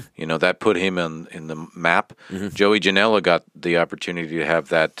 That put him in the map. Joey Janela got the opportunity to have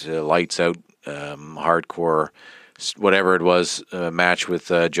that lights out hardcore, whatever it was, match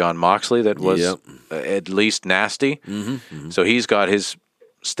with John Moxley that was at least nasty. So he's got his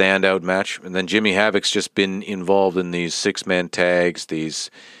standout match. And then Jimmy Havoc's just been involved in these 6-man tags, these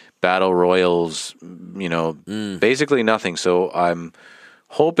battle royals, basically nothing. So I'm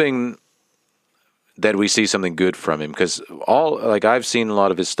hoping that we see something good from him, because I've seen a lot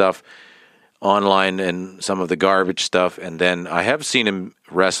of his stuff online and some of the garbage stuff, and then I have seen him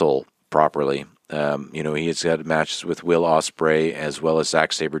wrestle properly. He has got matches with Will Ospreay as well as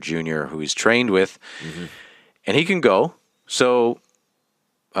Zack Sabre Jr., who he's trained with, and he can go. So,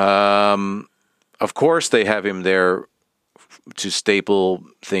 of course, they have him there to staple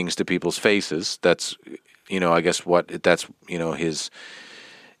things to people's faces. That's, I guess that's his,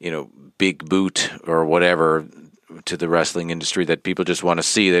 big boot or whatever to the wrestling industry that people just want to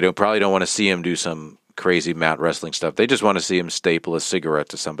see. They probably don't want to see him do some crazy mat wrestling stuff. They just want to see him staple a cigarette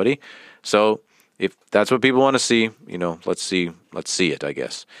to somebody. So if that's what people want to see, let's see it, I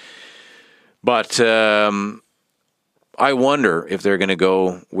guess. But I wonder if they're going to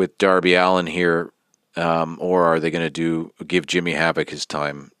go with Darby Allin here, or are they going to give Jimmy Havoc his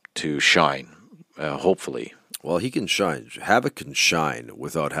time to shine, hopefully. Well, he can shine. Havoc can shine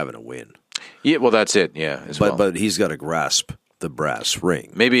without having a win. Yeah, well, that's it, yeah. But he's got to grasp the brass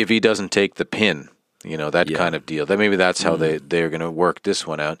ring. Maybe if he doesn't take the pin, that kind of deal. Maybe that's how they're going to work this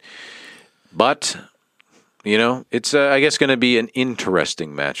one out. But, it's, I guess, going to be an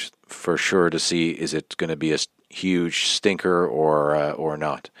interesting match for sure to see. Is it going to be a huge stinker or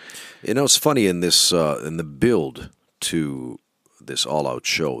not? It's funny in this in the build to this All Out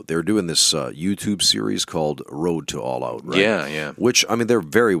show, they're doing this YouTube series called Road to All Out, right? Yeah. Which, they're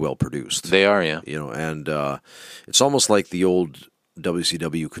very well produced. They are, yeah. And it's almost like the old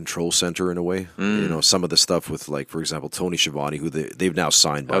WCW Control Center in a way. Some of the stuff with, like, for example, Tony Schiavone, who they've now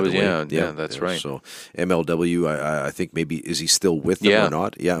signed, by the way. Yeah, that's right. So MLW, I think maybe, is he still with them or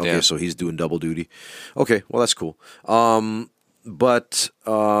not? Yeah, okay, so he's doing double duty. Okay, well, that's cool. But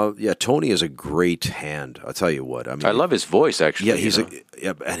Tony is a great hand. I'll tell you what. I love his voice, actually.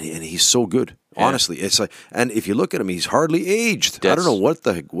 Yeah, and he's so good. Yeah. Honestly, it's like, and if you look at him, he's hardly aged. I don't know what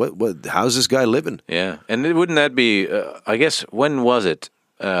the heck. What? How's this guy living? Yeah, and wouldn't that be? I guess when was it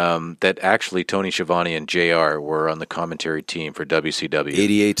that actually Tony Schiavone and JR were on the commentary team for WCW?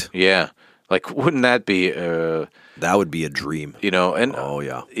 88. Yeah, like wouldn't that be? That would be a dream. And oh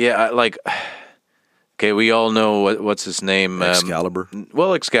yeah, yeah, like Okay, we all know what's his name. Excalibur.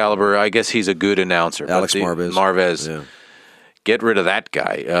 Excalibur. I guess he's a good announcer. Alex Marvez. Marvez. Yeah. Get rid of that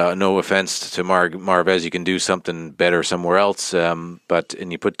guy. No offense to Marvez, you can do something better somewhere else. And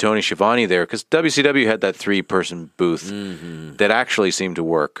you put Tony Schiavone there because WCW had that 3-person booth that actually seemed to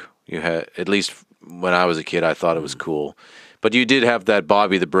work. You had, at least when I was a kid, I thought it was cool. But you did have that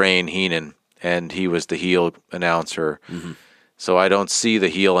Bobby the Brain Heenan, and he was the heel announcer. So I don't see the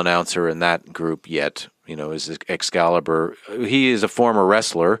heel announcer in that group yet. Is Excalibur. He is a former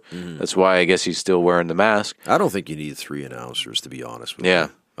wrestler. That's why I guess he's still wearing the mask. I don't think you need 3 announcers, to be honest with you.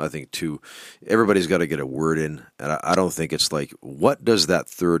 I think 2. Everybody's got to get a word in, and I don't think it's like, what does that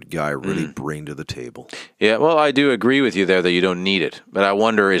third guy really bring to the table? Yeah, well, I do agree with you there that you don't need it, but I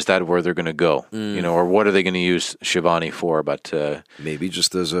wonder, is that where they're going to go? Or what are they going to use Schiavone for? But maybe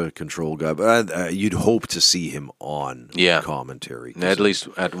just as a control guy, but you'd hope to see him on commentary. At least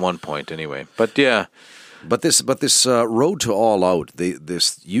at one point, anyway. But yeah. But this Road to All Out,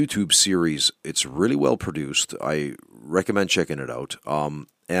 this YouTube series, it's really well produced. I recommend checking it out.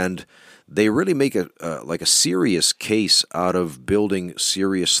 And they really make a serious case out of building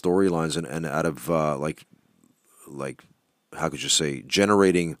serious storylines and out of how could you say,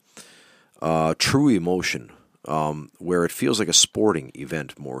 generating true emotion, where it feels like a sporting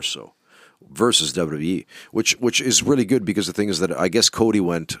event more so versus WWE, which is really good because the thing is that I guess Cody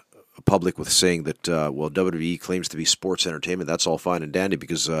went public with saying that, WWE claims to be sports entertainment. That's all fine and dandy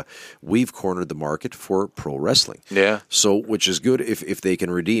because we've cornered the market for pro wrestling. Yeah. So, which is good if they can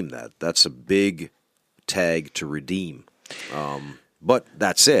redeem that. That's a big tag to redeem. But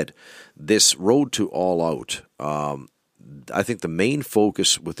that said, this Road to All Out, I think the main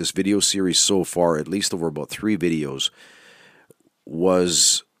focus with this video series so far, at least over about 3 videos,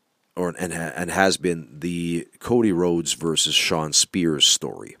 was and has been the Cody Rhodes versus Shawn Spears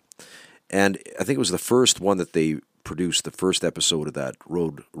story. And I think it was the first one that they produced, the first episode of that,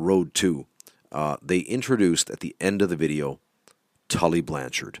 Road 2. They introduced at the end of the video Tully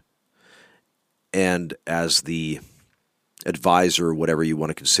Blanchard. And as the advisor, whatever you want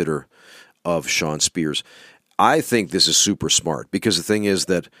to consider, of Shawn Spears. I think this is super smart because the thing is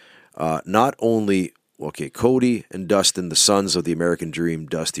that not only, Cody and Dustin, the sons of the American Dream,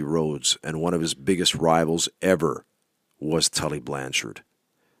 Dusty Rhodes, and one of his biggest rivals ever was Tully Blanchard.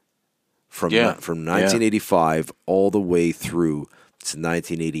 From 1985 all the way through to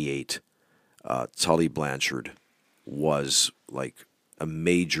 1988, Tully Blanchard was like a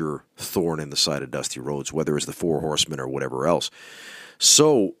major thorn in the side of Dusty Rhodes, whether it's the Four Horsemen or whatever else.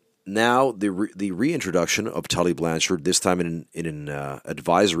 So now the reintroduction of Tully Blanchard, this time in an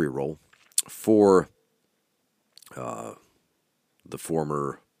advisory role for the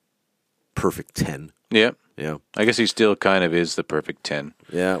former Perfect 10. Yeah. Yeah. I guess he still kind of is the Perfect 10.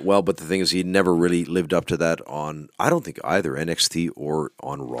 Yeah, well, but the thing is he never really lived up to that on, I don't think, either NXT or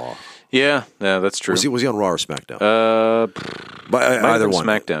on Raw. Yeah, that's true. Was he on Raw or SmackDown? Either one.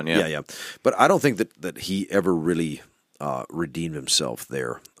 SmackDown, yeah. Yeah. But I don't think that he ever really redeemed himself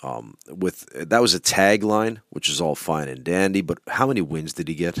there. That was a tagline, which is all fine and dandy, but how many wins did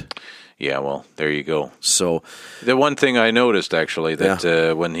he get? Yeah, well, there you go. So the one thing I noticed, actually,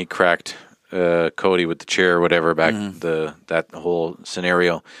 that when he cracked Cody with the chair or whatever back that whole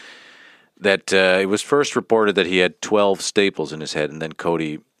scenario, that it was first reported that he had 12 staples in his head, and then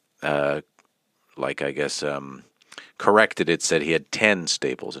Cody, corrected it, said he had 10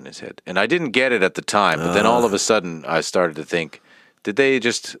 staples in his head. And I didn't get it at the time, but then all of a sudden I started to think, did they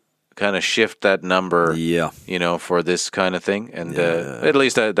just kind of shift that number, for this kind of thing? And at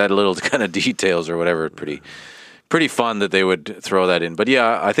least that little kind of details or whatever, pretty fun that they would throw that in. But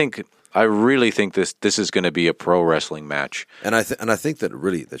yeah, I really think this is going to be a pro wrestling match. And I think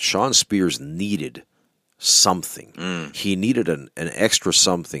that Shawn Spears needed something. He needed an extra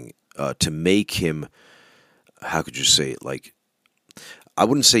something to make him, how could you say, I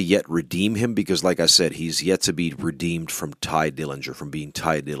wouldn't say yet redeem him because, like I said, he's yet to be redeemed from Ty Dillinger, from being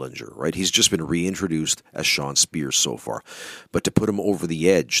Ty Dillinger, right? He's just been reintroduced as Shawn Spears so far. But to put him over the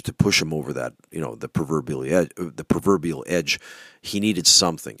edge, to push him over that, the proverbial edge, he needed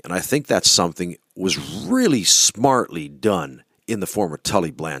something. And I think that something was really smartly done in the form of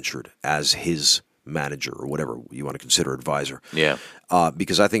Tully Blanchard as his manager or whatever you want to consider advisor. Yeah.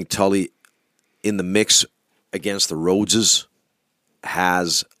 Because I think Tully in the mix against the Rhodeses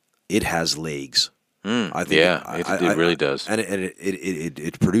has legs. I think it really does, and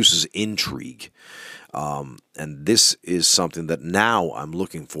it produces intrigue. And this is something that now I'm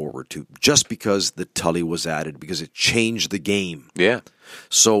looking forward to, just because the Tully was added, because it changed the game. Yeah.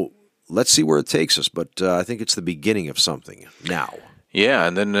 So let's see where it takes us, but I think it's the beginning of something now. Yeah,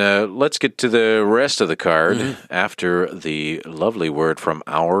 and then let's get to the rest of the card after the lovely word from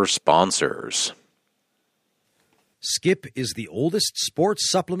our sponsors. Skip is the oldest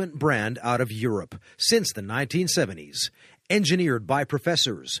sports supplement brand out of Europe since the 1970s. Engineered by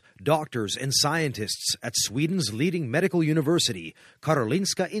professors, doctors, and scientists at Sweden's leading medical university,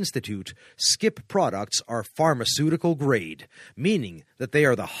 Karolinska Institute, Skip products are pharmaceutical grade, meaning that they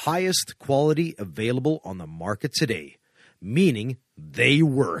are the highest quality available on the market today. Meaning they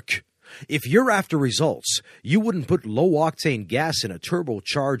work. If you're after results, you wouldn't put low-octane gas in a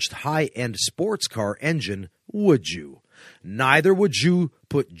turbocharged high-end sports car engine, would you? Neither would you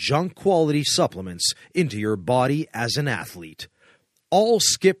put junk-quality supplements into your body as an athlete. All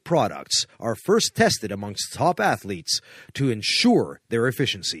Skip products are first tested amongst top athletes to ensure their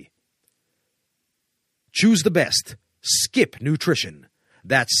efficiency. Choose the best. Skip Nutrition.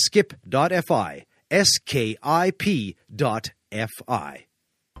 That's skip.fi. skip.fi.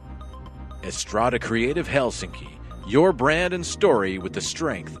 Estrada Creative Helsinki, your brand and story with the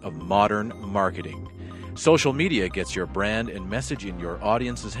strength of modern marketing. Social media gets your brand and message in your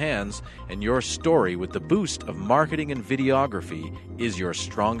audience's hands, and your story with the boost of marketing and videography is your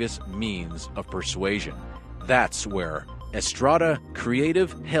strongest means of persuasion. That's where Estrada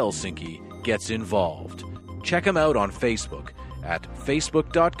Creative Helsinki gets involved. Check them out on Facebook at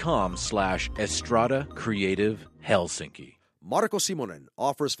facebook.com/Estrada Creative Helsinki. Marco Simonen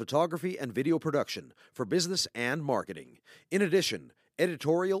offers photography and video production for business and marketing. In addition,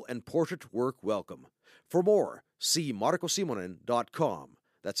 editorial and portrait work welcome. For more, see marcosimonen.com.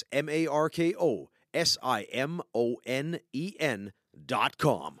 That's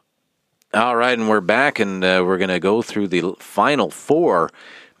MarcoSimonen.com. All right, and we're back, and we're going to go through the final 4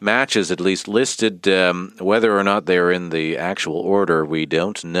 matches, at least listed. Whether or not they're in the actual order, we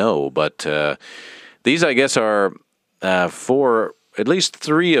don't know. But these, I guess, are 4. At least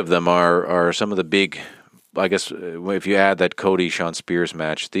 3 of them are some of the big. I guess if you add that Cody Shawn Spears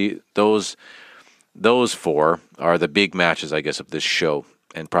match, those 4 are the big matches, I guess, of this show,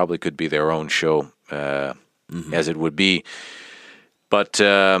 and probably could be their own show, as it would be. But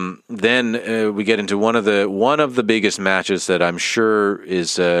then we get into one of the biggest matches that I'm sure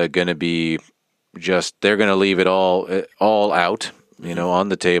is going to be they're going to leave it all out, on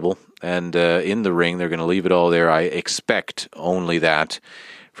the table and in the ring. They're going to leave it all there. I expect only that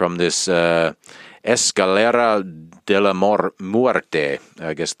from this Escalera de la Muerte,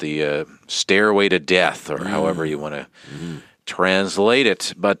 I guess the Stairway to Death, or however you want to translate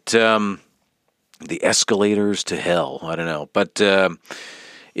it. But the Escalators to Hell, I don't know. But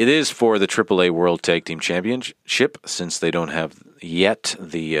it is for the AAA World Tag Team Championship, since they don't have yet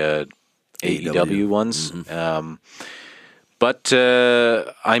the AEW ones. But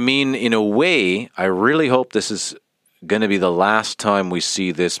I mean, in a way, I really hope this is going to be the last time we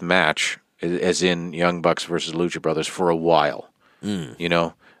see this match, as in Young Bucks versus Lucha Brothers, for a while. I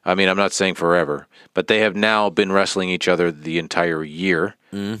mean, I'm not saying forever, but they have now been wrestling each other the entire year,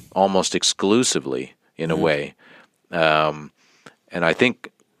 almost exclusively in a way. And I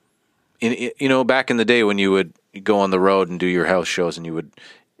think, back in the day when you would go on the road and do your house shows, and you would,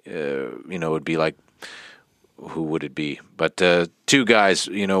 it would be like, who would it be? But 2 guys,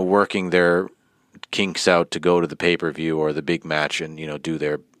 working their kinks out to go to the pay-per-view or the big match and, do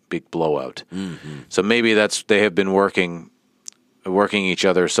their big blowout. So maybe they have been working each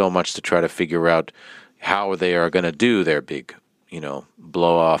other so much to try to figure out how they are going to do their big,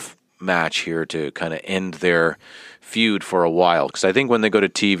 blow-off match here to kind of end their feud for a while. Because I think when they go to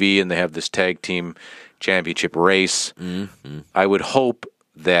TV and they have this tag team championship race, I would hope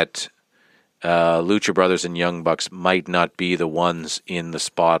that Lucha Brothers and Young Bucks might not be the ones in the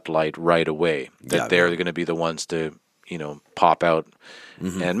spotlight right away. That they're going to be the ones to, pop out.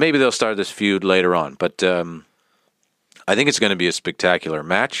 And maybe they'll start this feud later on. But I think it's going to be a spectacular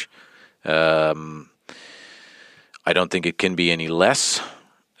match. I don't think it can be any less.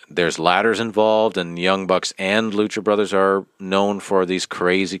 There's ladders involved, and Young Bucks and Lucha Brothers are known for these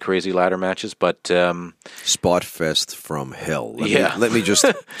crazy, crazy ladder matches. But Spot fest from hell. Let me just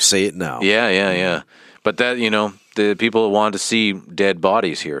say it now. Yeah. But that, the people want to see dead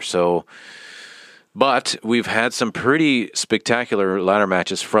bodies here. So, but we've had some pretty spectacular ladder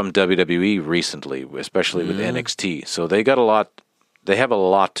matches from WWE recently, especially with NXT. So they got a lot. They have a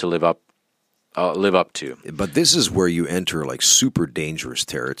lot to live up to. But this is where you enter like super dangerous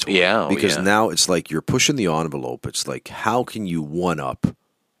territory. Yeah. Because now it's like you're pushing the envelope. It's like, how can you one up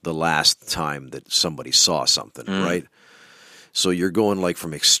the last time that somebody saw something, right? So you're going like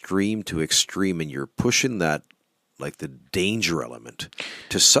from extreme to extreme, and you're pushing that, like the danger element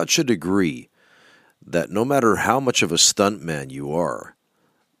to such a degree that no matter how much of a stuntman you are,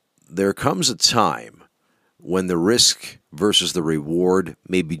 there comes a time when the risk versus the reward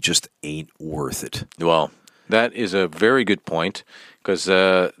maybe just ain't worth it. Well, that is a very good point, because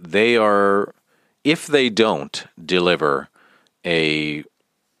they are, if they don't deliver a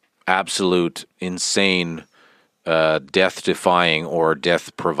absolute insane death-defying or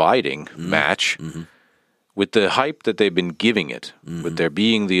death-providing match, with the hype that they've been giving it, with there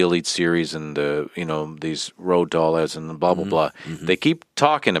being the Elite Series and the these Road to All Outs and blah blah blah, they keep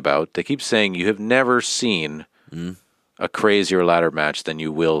talking about. They keep saying you have never seen a crazier ladder match than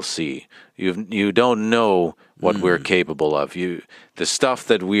you will see. You don't know what we're capable of. The stuff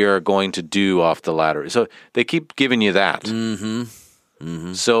that we are going to do off the ladder. So they keep giving you that.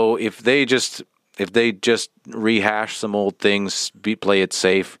 So if they just rehash some old things, play it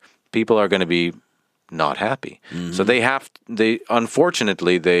safe, people are going to be not happy. So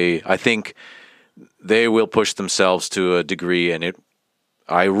unfortunately, I think they will push themselves to a degree, and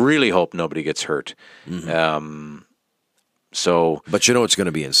I really hope nobody gets hurt. But it's going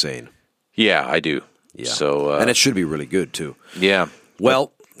to be insane. Yeah, I do. Yeah. So and it should be really good too. Yeah.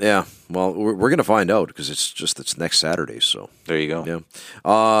 Well, we're going to find out, because it's next Saturday. So there you go. Yeah.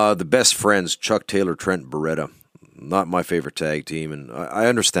 The Best Friends, Chuck Taylor, Trent Beretta. Not my favorite tag team, and I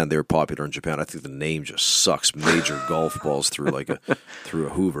understand they're popular in Japan. I think the name just sucks major golf balls through through a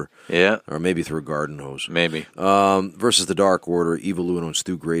Hoover. Yeah. Or maybe through a garden hose. Maybe. Versus the Dark Order, Evil Uno and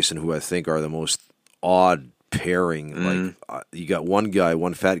Stu Grayson, who I think are the most odd pairing. You got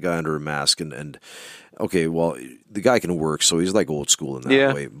one fat guy under a mask, and okay, well, the guy can work, so he's like old school in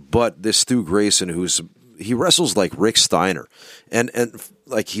that way. But this Stu Grayson, he wrestles like Rick Steiner, and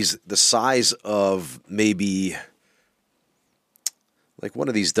like he's the size of maybe like one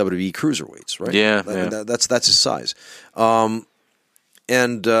of these WWE cruiserweights, right? Yeah, that's his size.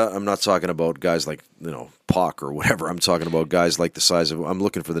 And I'm not talking about guys like Pac or whatever. I'm talking about guys like the size of. I'm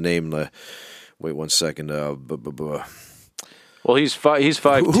looking for the name. Wait 1 second. Well, he's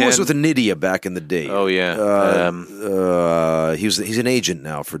 5'10". Who was with Nidia back in the day? Oh yeah. He's an agent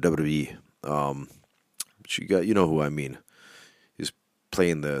now for WWE. But you know who I mean. He's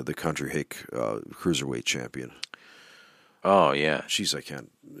playing the Country Hick cruiserweight champion. Oh yeah. Jeez, I can't.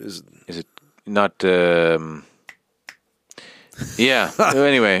 Is it not? Yeah.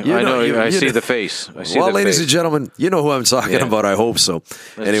 Anyway, I know. I see the face. Ladies and gentlemen, you know who I'm talking about. I hope so.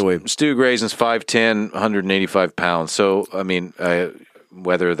 Anyway, Stu Grayson's 5'10", 185 pounds. So I mean,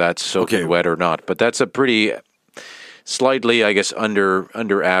 whether that's soaking wet or not, but that's a pretty slightly, I guess,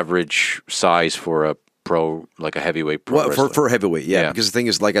 under average size for a pro, like a heavyweight pro wrestler. For a heavyweight, yeah. Because the thing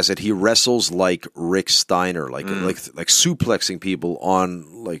is, like I said, he wrestles like Rick Steiner, like suplexing people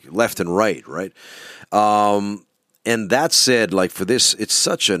on like left and right. And that said, like for this, it's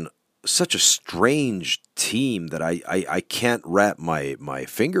such a strange team that I can't wrap my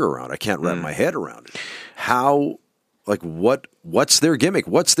finger around. I can't wrap my head around it. How, like, what's their gimmick?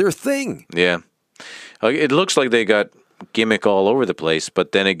 What's their thing? Yeah, it looks like they got gimmick all over the place,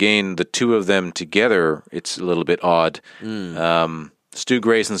 but then again, the two of them together, it's a little bit odd. Stu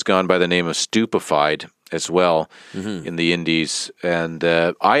Grayson's gone by the name of Stupefied as well in the indies, and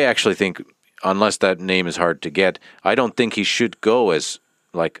I actually think, unless that name is hard to get, I don't think he should go as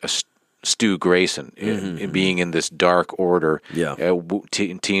like a Stu Grayson in being in this Dark Order,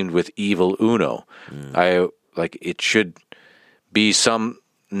 teamed with Evil Uno. It should be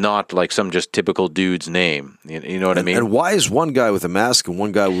not like some just typical dude's name. You know what I mean? And why is one guy with a mask and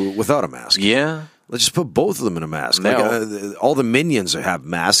one guy without a mask? Yeah. Let's just put both of them in a mask. No. Like, all the minions have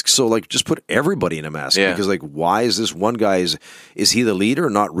masks, so like just put everybody in a mask. Yeah. Because like, why is this one guy? Is he the leader?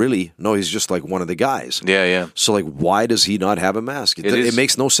 Not really. No, he's just like one of the guys. Yeah. So like, why does he not have a mask? It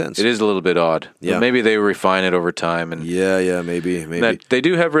makes no sense. It is a little bit odd. Yeah. But maybe they refine it over time. And maybe. They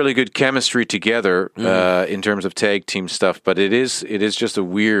do have really good chemistry together in terms of tag team stuff, but it is just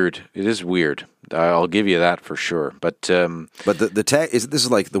weird. It is weird. I'll give you that for sure. But the tag this is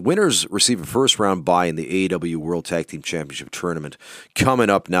like the winners receive a first round bye in the AEW World Tag Team Championship tournament coming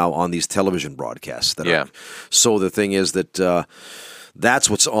up now on these television broadcasts. So the thing is that that's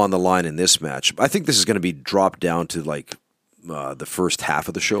what's on the line in this match. I think this is going to be dropped down to like the first half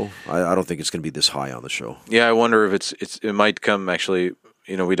of the show. I don't think it's going to be this high on the show. Yeah, I wonder if it might come actually.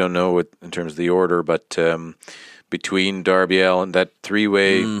 We don't know in terms of the order, but. Between Darby Allin, that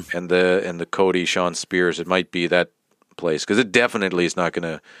three-way, and the Cody Shawn Spears, it might be that place, because it definitely is not going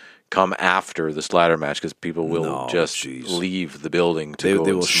to come after this ladder match, because people will leave the building to go.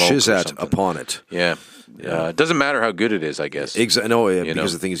 They will shiz upon it. Yeah. It doesn't matter how good it is, I guess. Exactly. No,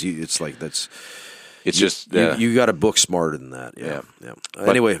 because the thing is, it's like that's. It's just you got to book smarter than that. Yeah.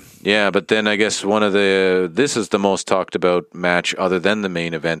 Anyway, but then I guess this is the most talked about match other than the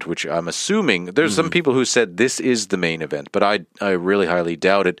main event, which I'm assuming there's some people who said this is the main event, but I really highly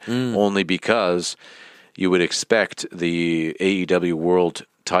doubt it, only because you would expect the AEW World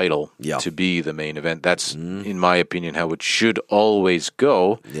title to be the main event. That's, in my opinion, how it should always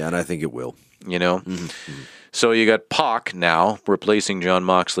go. Yeah, and I think it will. You know? So you got Pac now replacing Jon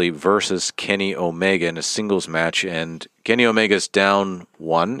Moxley versus Kenny Omega in a singles match, and Kenny Omega's down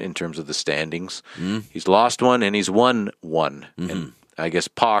 1 in terms of the standings. He's lost 1 and he's won 1. And I guess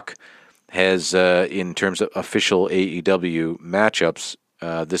Pac has, in terms of official AEW matchups,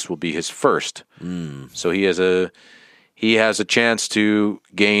 this will be his first. So he has a chance to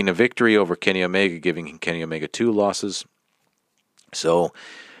gain a victory over Kenny Omega, giving Kenny Omega 2 losses. So,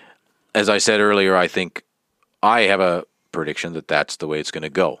 as I said earlier, I think I have a prediction that that's the way it's going to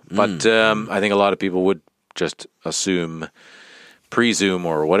go. But I think a lot of people would just presume,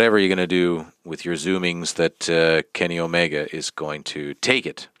 or whatever you're going to do with your zoomings, that Kenny Omega is going to take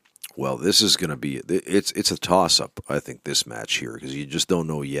it. Well, this is going to be it's a toss-up, I think, this match here, because you just don't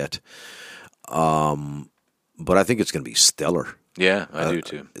know yet. But I think it's going to be stellar. Yeah, I do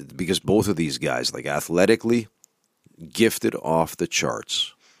too. Because both of these guys, like, athletically, gifted off the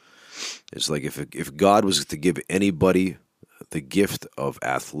charts. It's like if God was to give anybody the gift of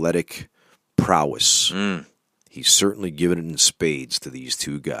athletic prowess, he's certainly given it in spades to these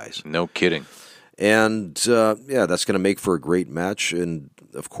two guys. No kidding. And, that's going to make for a great match. And,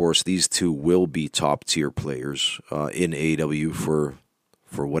 of course, these two will be top-tier players in AEW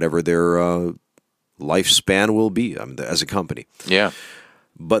for whatever their lifespan will be as a company. Yeah.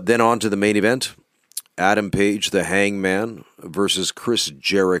 But then on to the main event. Adam Page, the Hangman, versus Chris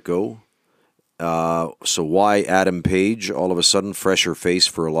Jericho. So why Adam Page? All of a sudden, fresher face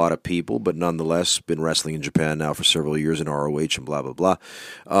for a lot of people, but nonetheless, been wrestling in Japan now for several years in ROH and blah, blah, blah.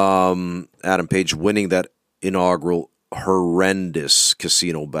 Adam Page winning that inaugural horrendous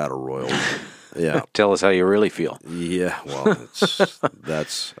casino battle royal. Yeah. Tell us how you really feel. Yeah, well,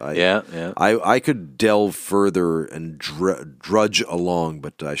 yeah. I could delve further and drudge along,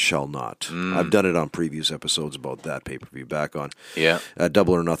 but I shall not. I've done it on previous episodes about that pay-per-view back on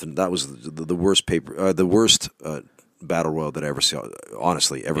Double or Nothing. That was the worst battle royal that I ever saw.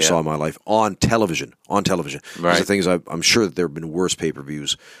 Honestly, saw in my life on television. Right. The thing is, I'm sure that there have been worse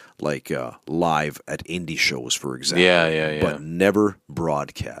pay-per-views, like live at indie shows, for example. Yeah. But never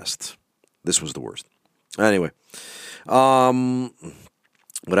broadcast. This was the worst. Anyway, but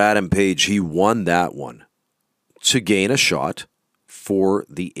Adam Page, he won that one to gain a shot for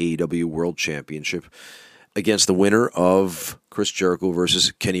the AEW World Championship against the winner of Chris Jericho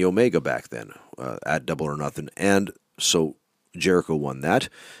versus Kenny Omega back then at Double or Nothing. And so Jericho won that.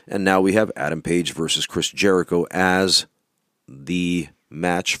 And now we have Adam Page versus Chris Jericho as the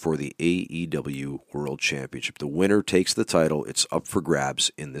match for the AEW World Championship. The winner takes the title. It's up for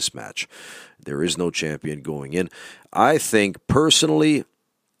grabs in this match. There is no champion going in. I think, personally,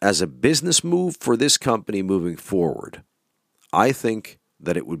 as a business move for this company moving forward, I think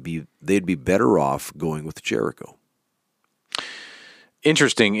that they'd be better off going with Jericho.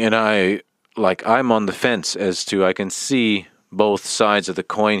 Interesting, and I'm on the fence as to, I can see both sides of the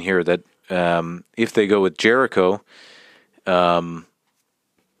coin here, that if they go with Jericho,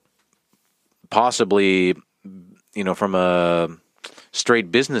 possibly, from a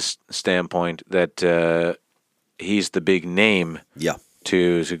straight business standpoint, that he's the big name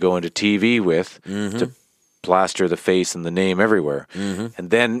to go into TV with, to plaster the face and the name everywhere. And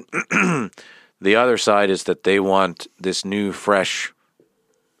then the other side is that they want this new, fresh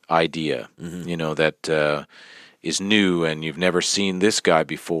idea, that is new and you've never seen this guy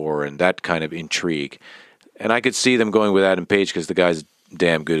before, and that kind of intrigue. And I could see them going with Adam Page because the guy's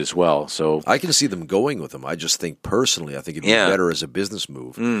damn good as well. So I can see them going with him. I just think personally, I think it'd be better as a business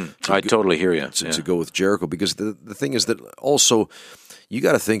move. I totally hear you. To go with Jericho, because the thing is that also you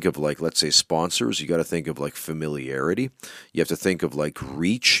got to think of, like, let's say, sponsors. You got to think of, like, familiarity. You have to think of, like,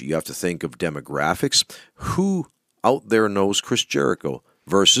 reach. You have to think of demographics. Who out there knows Chris Jericho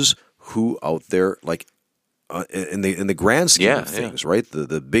versus who out there, like, in the grand scheme of things, right?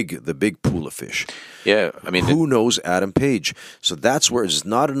 The big pool of fish. Yeah, I mean, who knows Adam Page? So that's where it's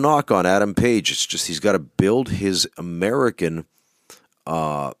not a knock on Adam Page. It's just he's got to build his American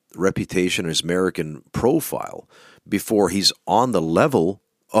reputation, his American profile before he's on the level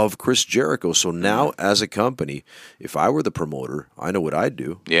of Chris Jericho. So now, as a company, if I were the promoter, I know what I'd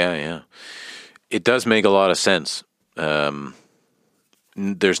do. Yeah. It does make a lot of sense. There's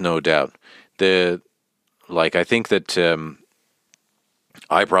no doubt. I think that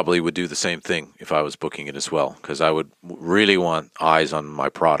I probably would do the same thing if I was booking it as well, because I would really want eyes on my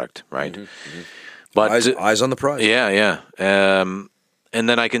product, right? But eyes on the prize. Yeah. And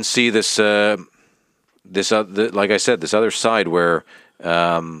then I can see this, like I said, this other side where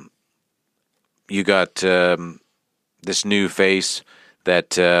you got this new face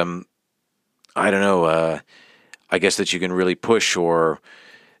that I don't know. I guess that you can really push, or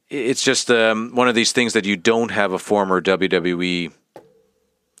it's just one of these things that you don't have a former WWE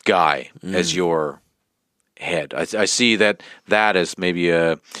guy as your head. I see that as maybe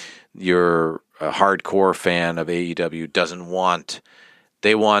you're a hardcore fan of AEW doesn't want.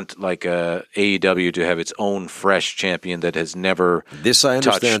 They want like AEW to have its own fresh champion that has never this I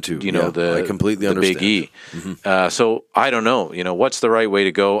understand touched, too. I completely the understand. Big E. So I don't know. What's the right way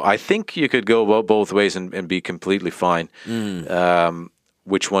to go? I think you could go both ways and be completely fine.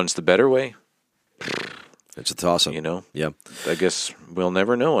 Which one's the better way? It's a toss-up. Yeah. I guess we'll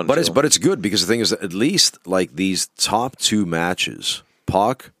never know. But it's good because the thing is, at least like these top two matches,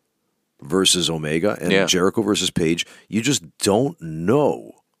 Pac versus Omega and Jericho versus Page, you just don't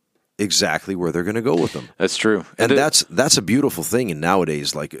know exactly where they're going to go with them. That's true, and that's a beautiful thing. And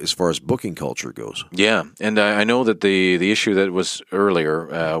nowadays, like as far as booking culture goes, yeah. And I know that the issue that was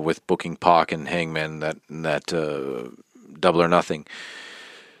earlier with booking Pac and Hangman, that Double or Nothing,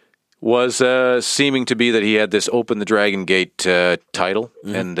 was seeming to be that he had this Open the Dragon Gate title,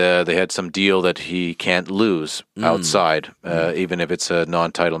 and they had some deal that he can't lose outside, even if it's a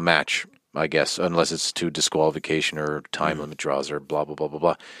non-title match, I guess, unless it's to disqualification or time limit draws or blah, blah, blah,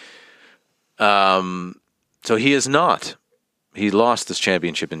 blah, blah. So he is not. He lost this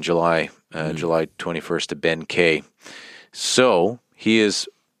championship in July 21st to Ben Kay. So he is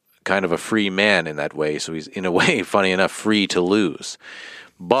kind of a free man in that way. So he's, in a way, funny enough, free to lose.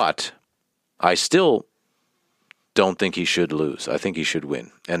 But I still don't think he should lose. I think he should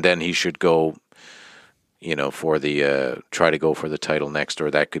win. And then he should go, for the try to go for the title next,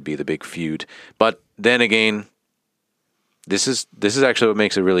 or that could be the big feud. But then again, this is actually what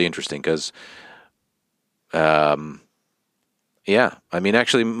makes it really interesting because, actually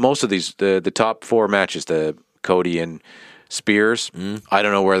most of these, the top four matches, the Cody and Spears, I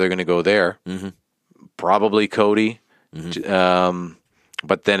don't know where they're going to go there. Probably Cody.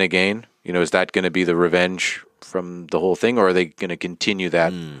 But then again, is that going to be the revenge from the whole thing, or are they going to continue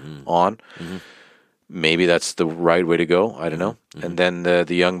that on? Maybe that's the right way to go. I don't know. And then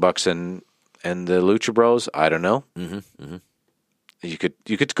the Young Bucks and the Lucha Bros, I don't know. You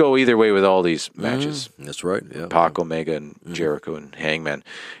could go either way with all these matches. That's right. Yeah, Pac, Omega, and Jericho and Hangman.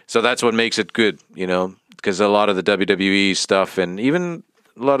 So that's what makes it good, because a lot of the WWE stuff and even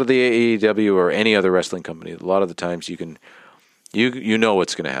a lot of the AEW or any other wrestling company, a lot of the times you can. You know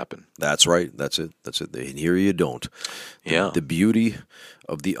what's going to happen. That's right. That's it. And here you don't. The beauty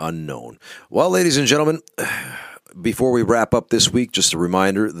of the unknown. Well, ladies and gentlemen, before we wrap up this week, just a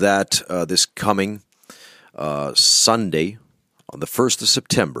reminder that this coming Sunday, on the 1st of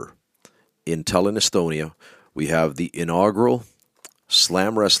September, in Tallinn, Estonia, we have the inaugural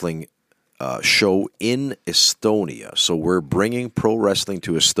Slam Wrestling show in Estonia. So we're bringing pro wrestling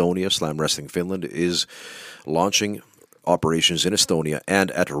to Estonia. Slam Wrestling Finland is launching operations in Estonia,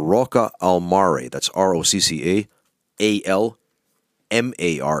 and at Rocca al Mare, that's ROCCA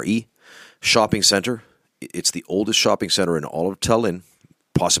ALMARE shopping center. It's the oldest shopping center in all of Tallinn,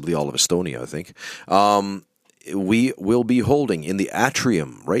 possibly all of Estonia, I think. We will be holding in the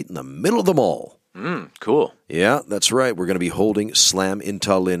atrium right in the middle of the mall. Cool. Yeah, that's right. We're going to be holding Slam in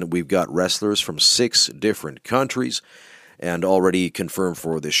Tallinn. We've got wrestlers from 6 different countries. And already confirmed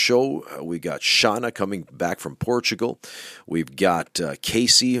for this show, we got Shana coming back from Portugal. We've got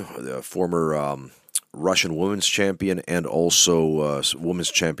Casey, the former Russian women's champion, and also women's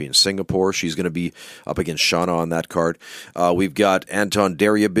champion Singapore. She's going to be up against Shana on that card. We've got Anton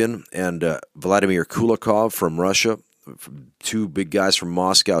Deryabin and Vladimir Kulikov from Russia. 2 big guys from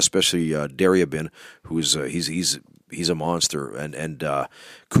Moscow, especially Deryabin, who's he's a monster, and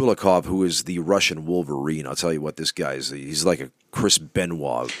Kulikov, who is the Russian Wolverine. I'll tell you what, this guy is. He's like a Chris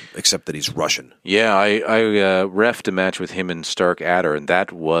Benoit, except that he's Russian. Yeah, I reffed a match with him and Stark Adder, and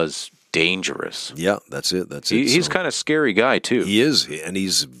that was dangerous. Yeah, that's it. He's kind of scary guy too. He is, and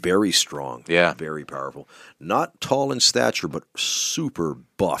he's very strong. Yeah, very powerful. Not tall in stature, but super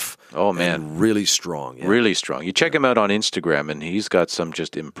buff. Oh man, and really strong. Yeah. Really strong. You check him out on Instagram, and he's got some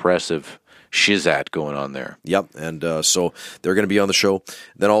just impressive shizat going on there. Yep, and so they're going to be on the show.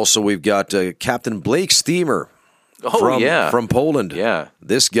 Then also we've got Captain Blake Steamer from Poland. Yeah.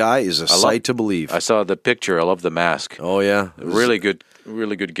 This guy is a sight to believe. I saw the picture. I love the mask. Oh, yeah. Really good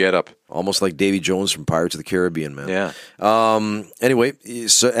get-up. Almost like Davy Jones from Pirates of the Caribbean, man. Yeah. Anyway,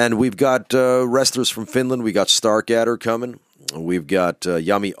 and we've got wrestlers from Finland. We got Starkadder coming. We've got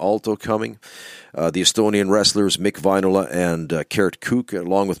Jami Aalto coming. The Estonian wrestlers Mick Vainola and Kert Kook,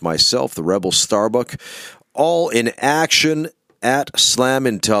 along with myself, the Rebel Starbuck, all in action at Slam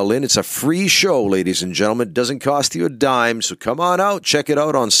in Tallinn. It's a free show, ladies and gentlemen. It doesn't cost you a dime, so come on out. Check it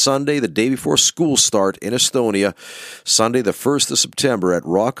out on Sunday, the day before school start in Estonia. Sunday, the 1st of September at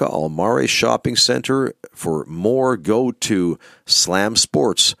Rocca al Mare Shopping Center. For more, go to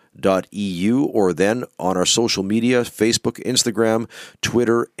slamsports.eu or then on our social media, Facebook, Instagram,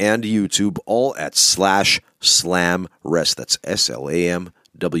 Twitter, and YouTube, all at /SlamRest. That's SLAMWRES.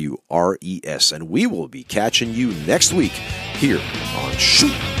 And we will be catching you next week here on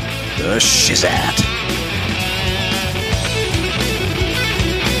Shoot the Shizat.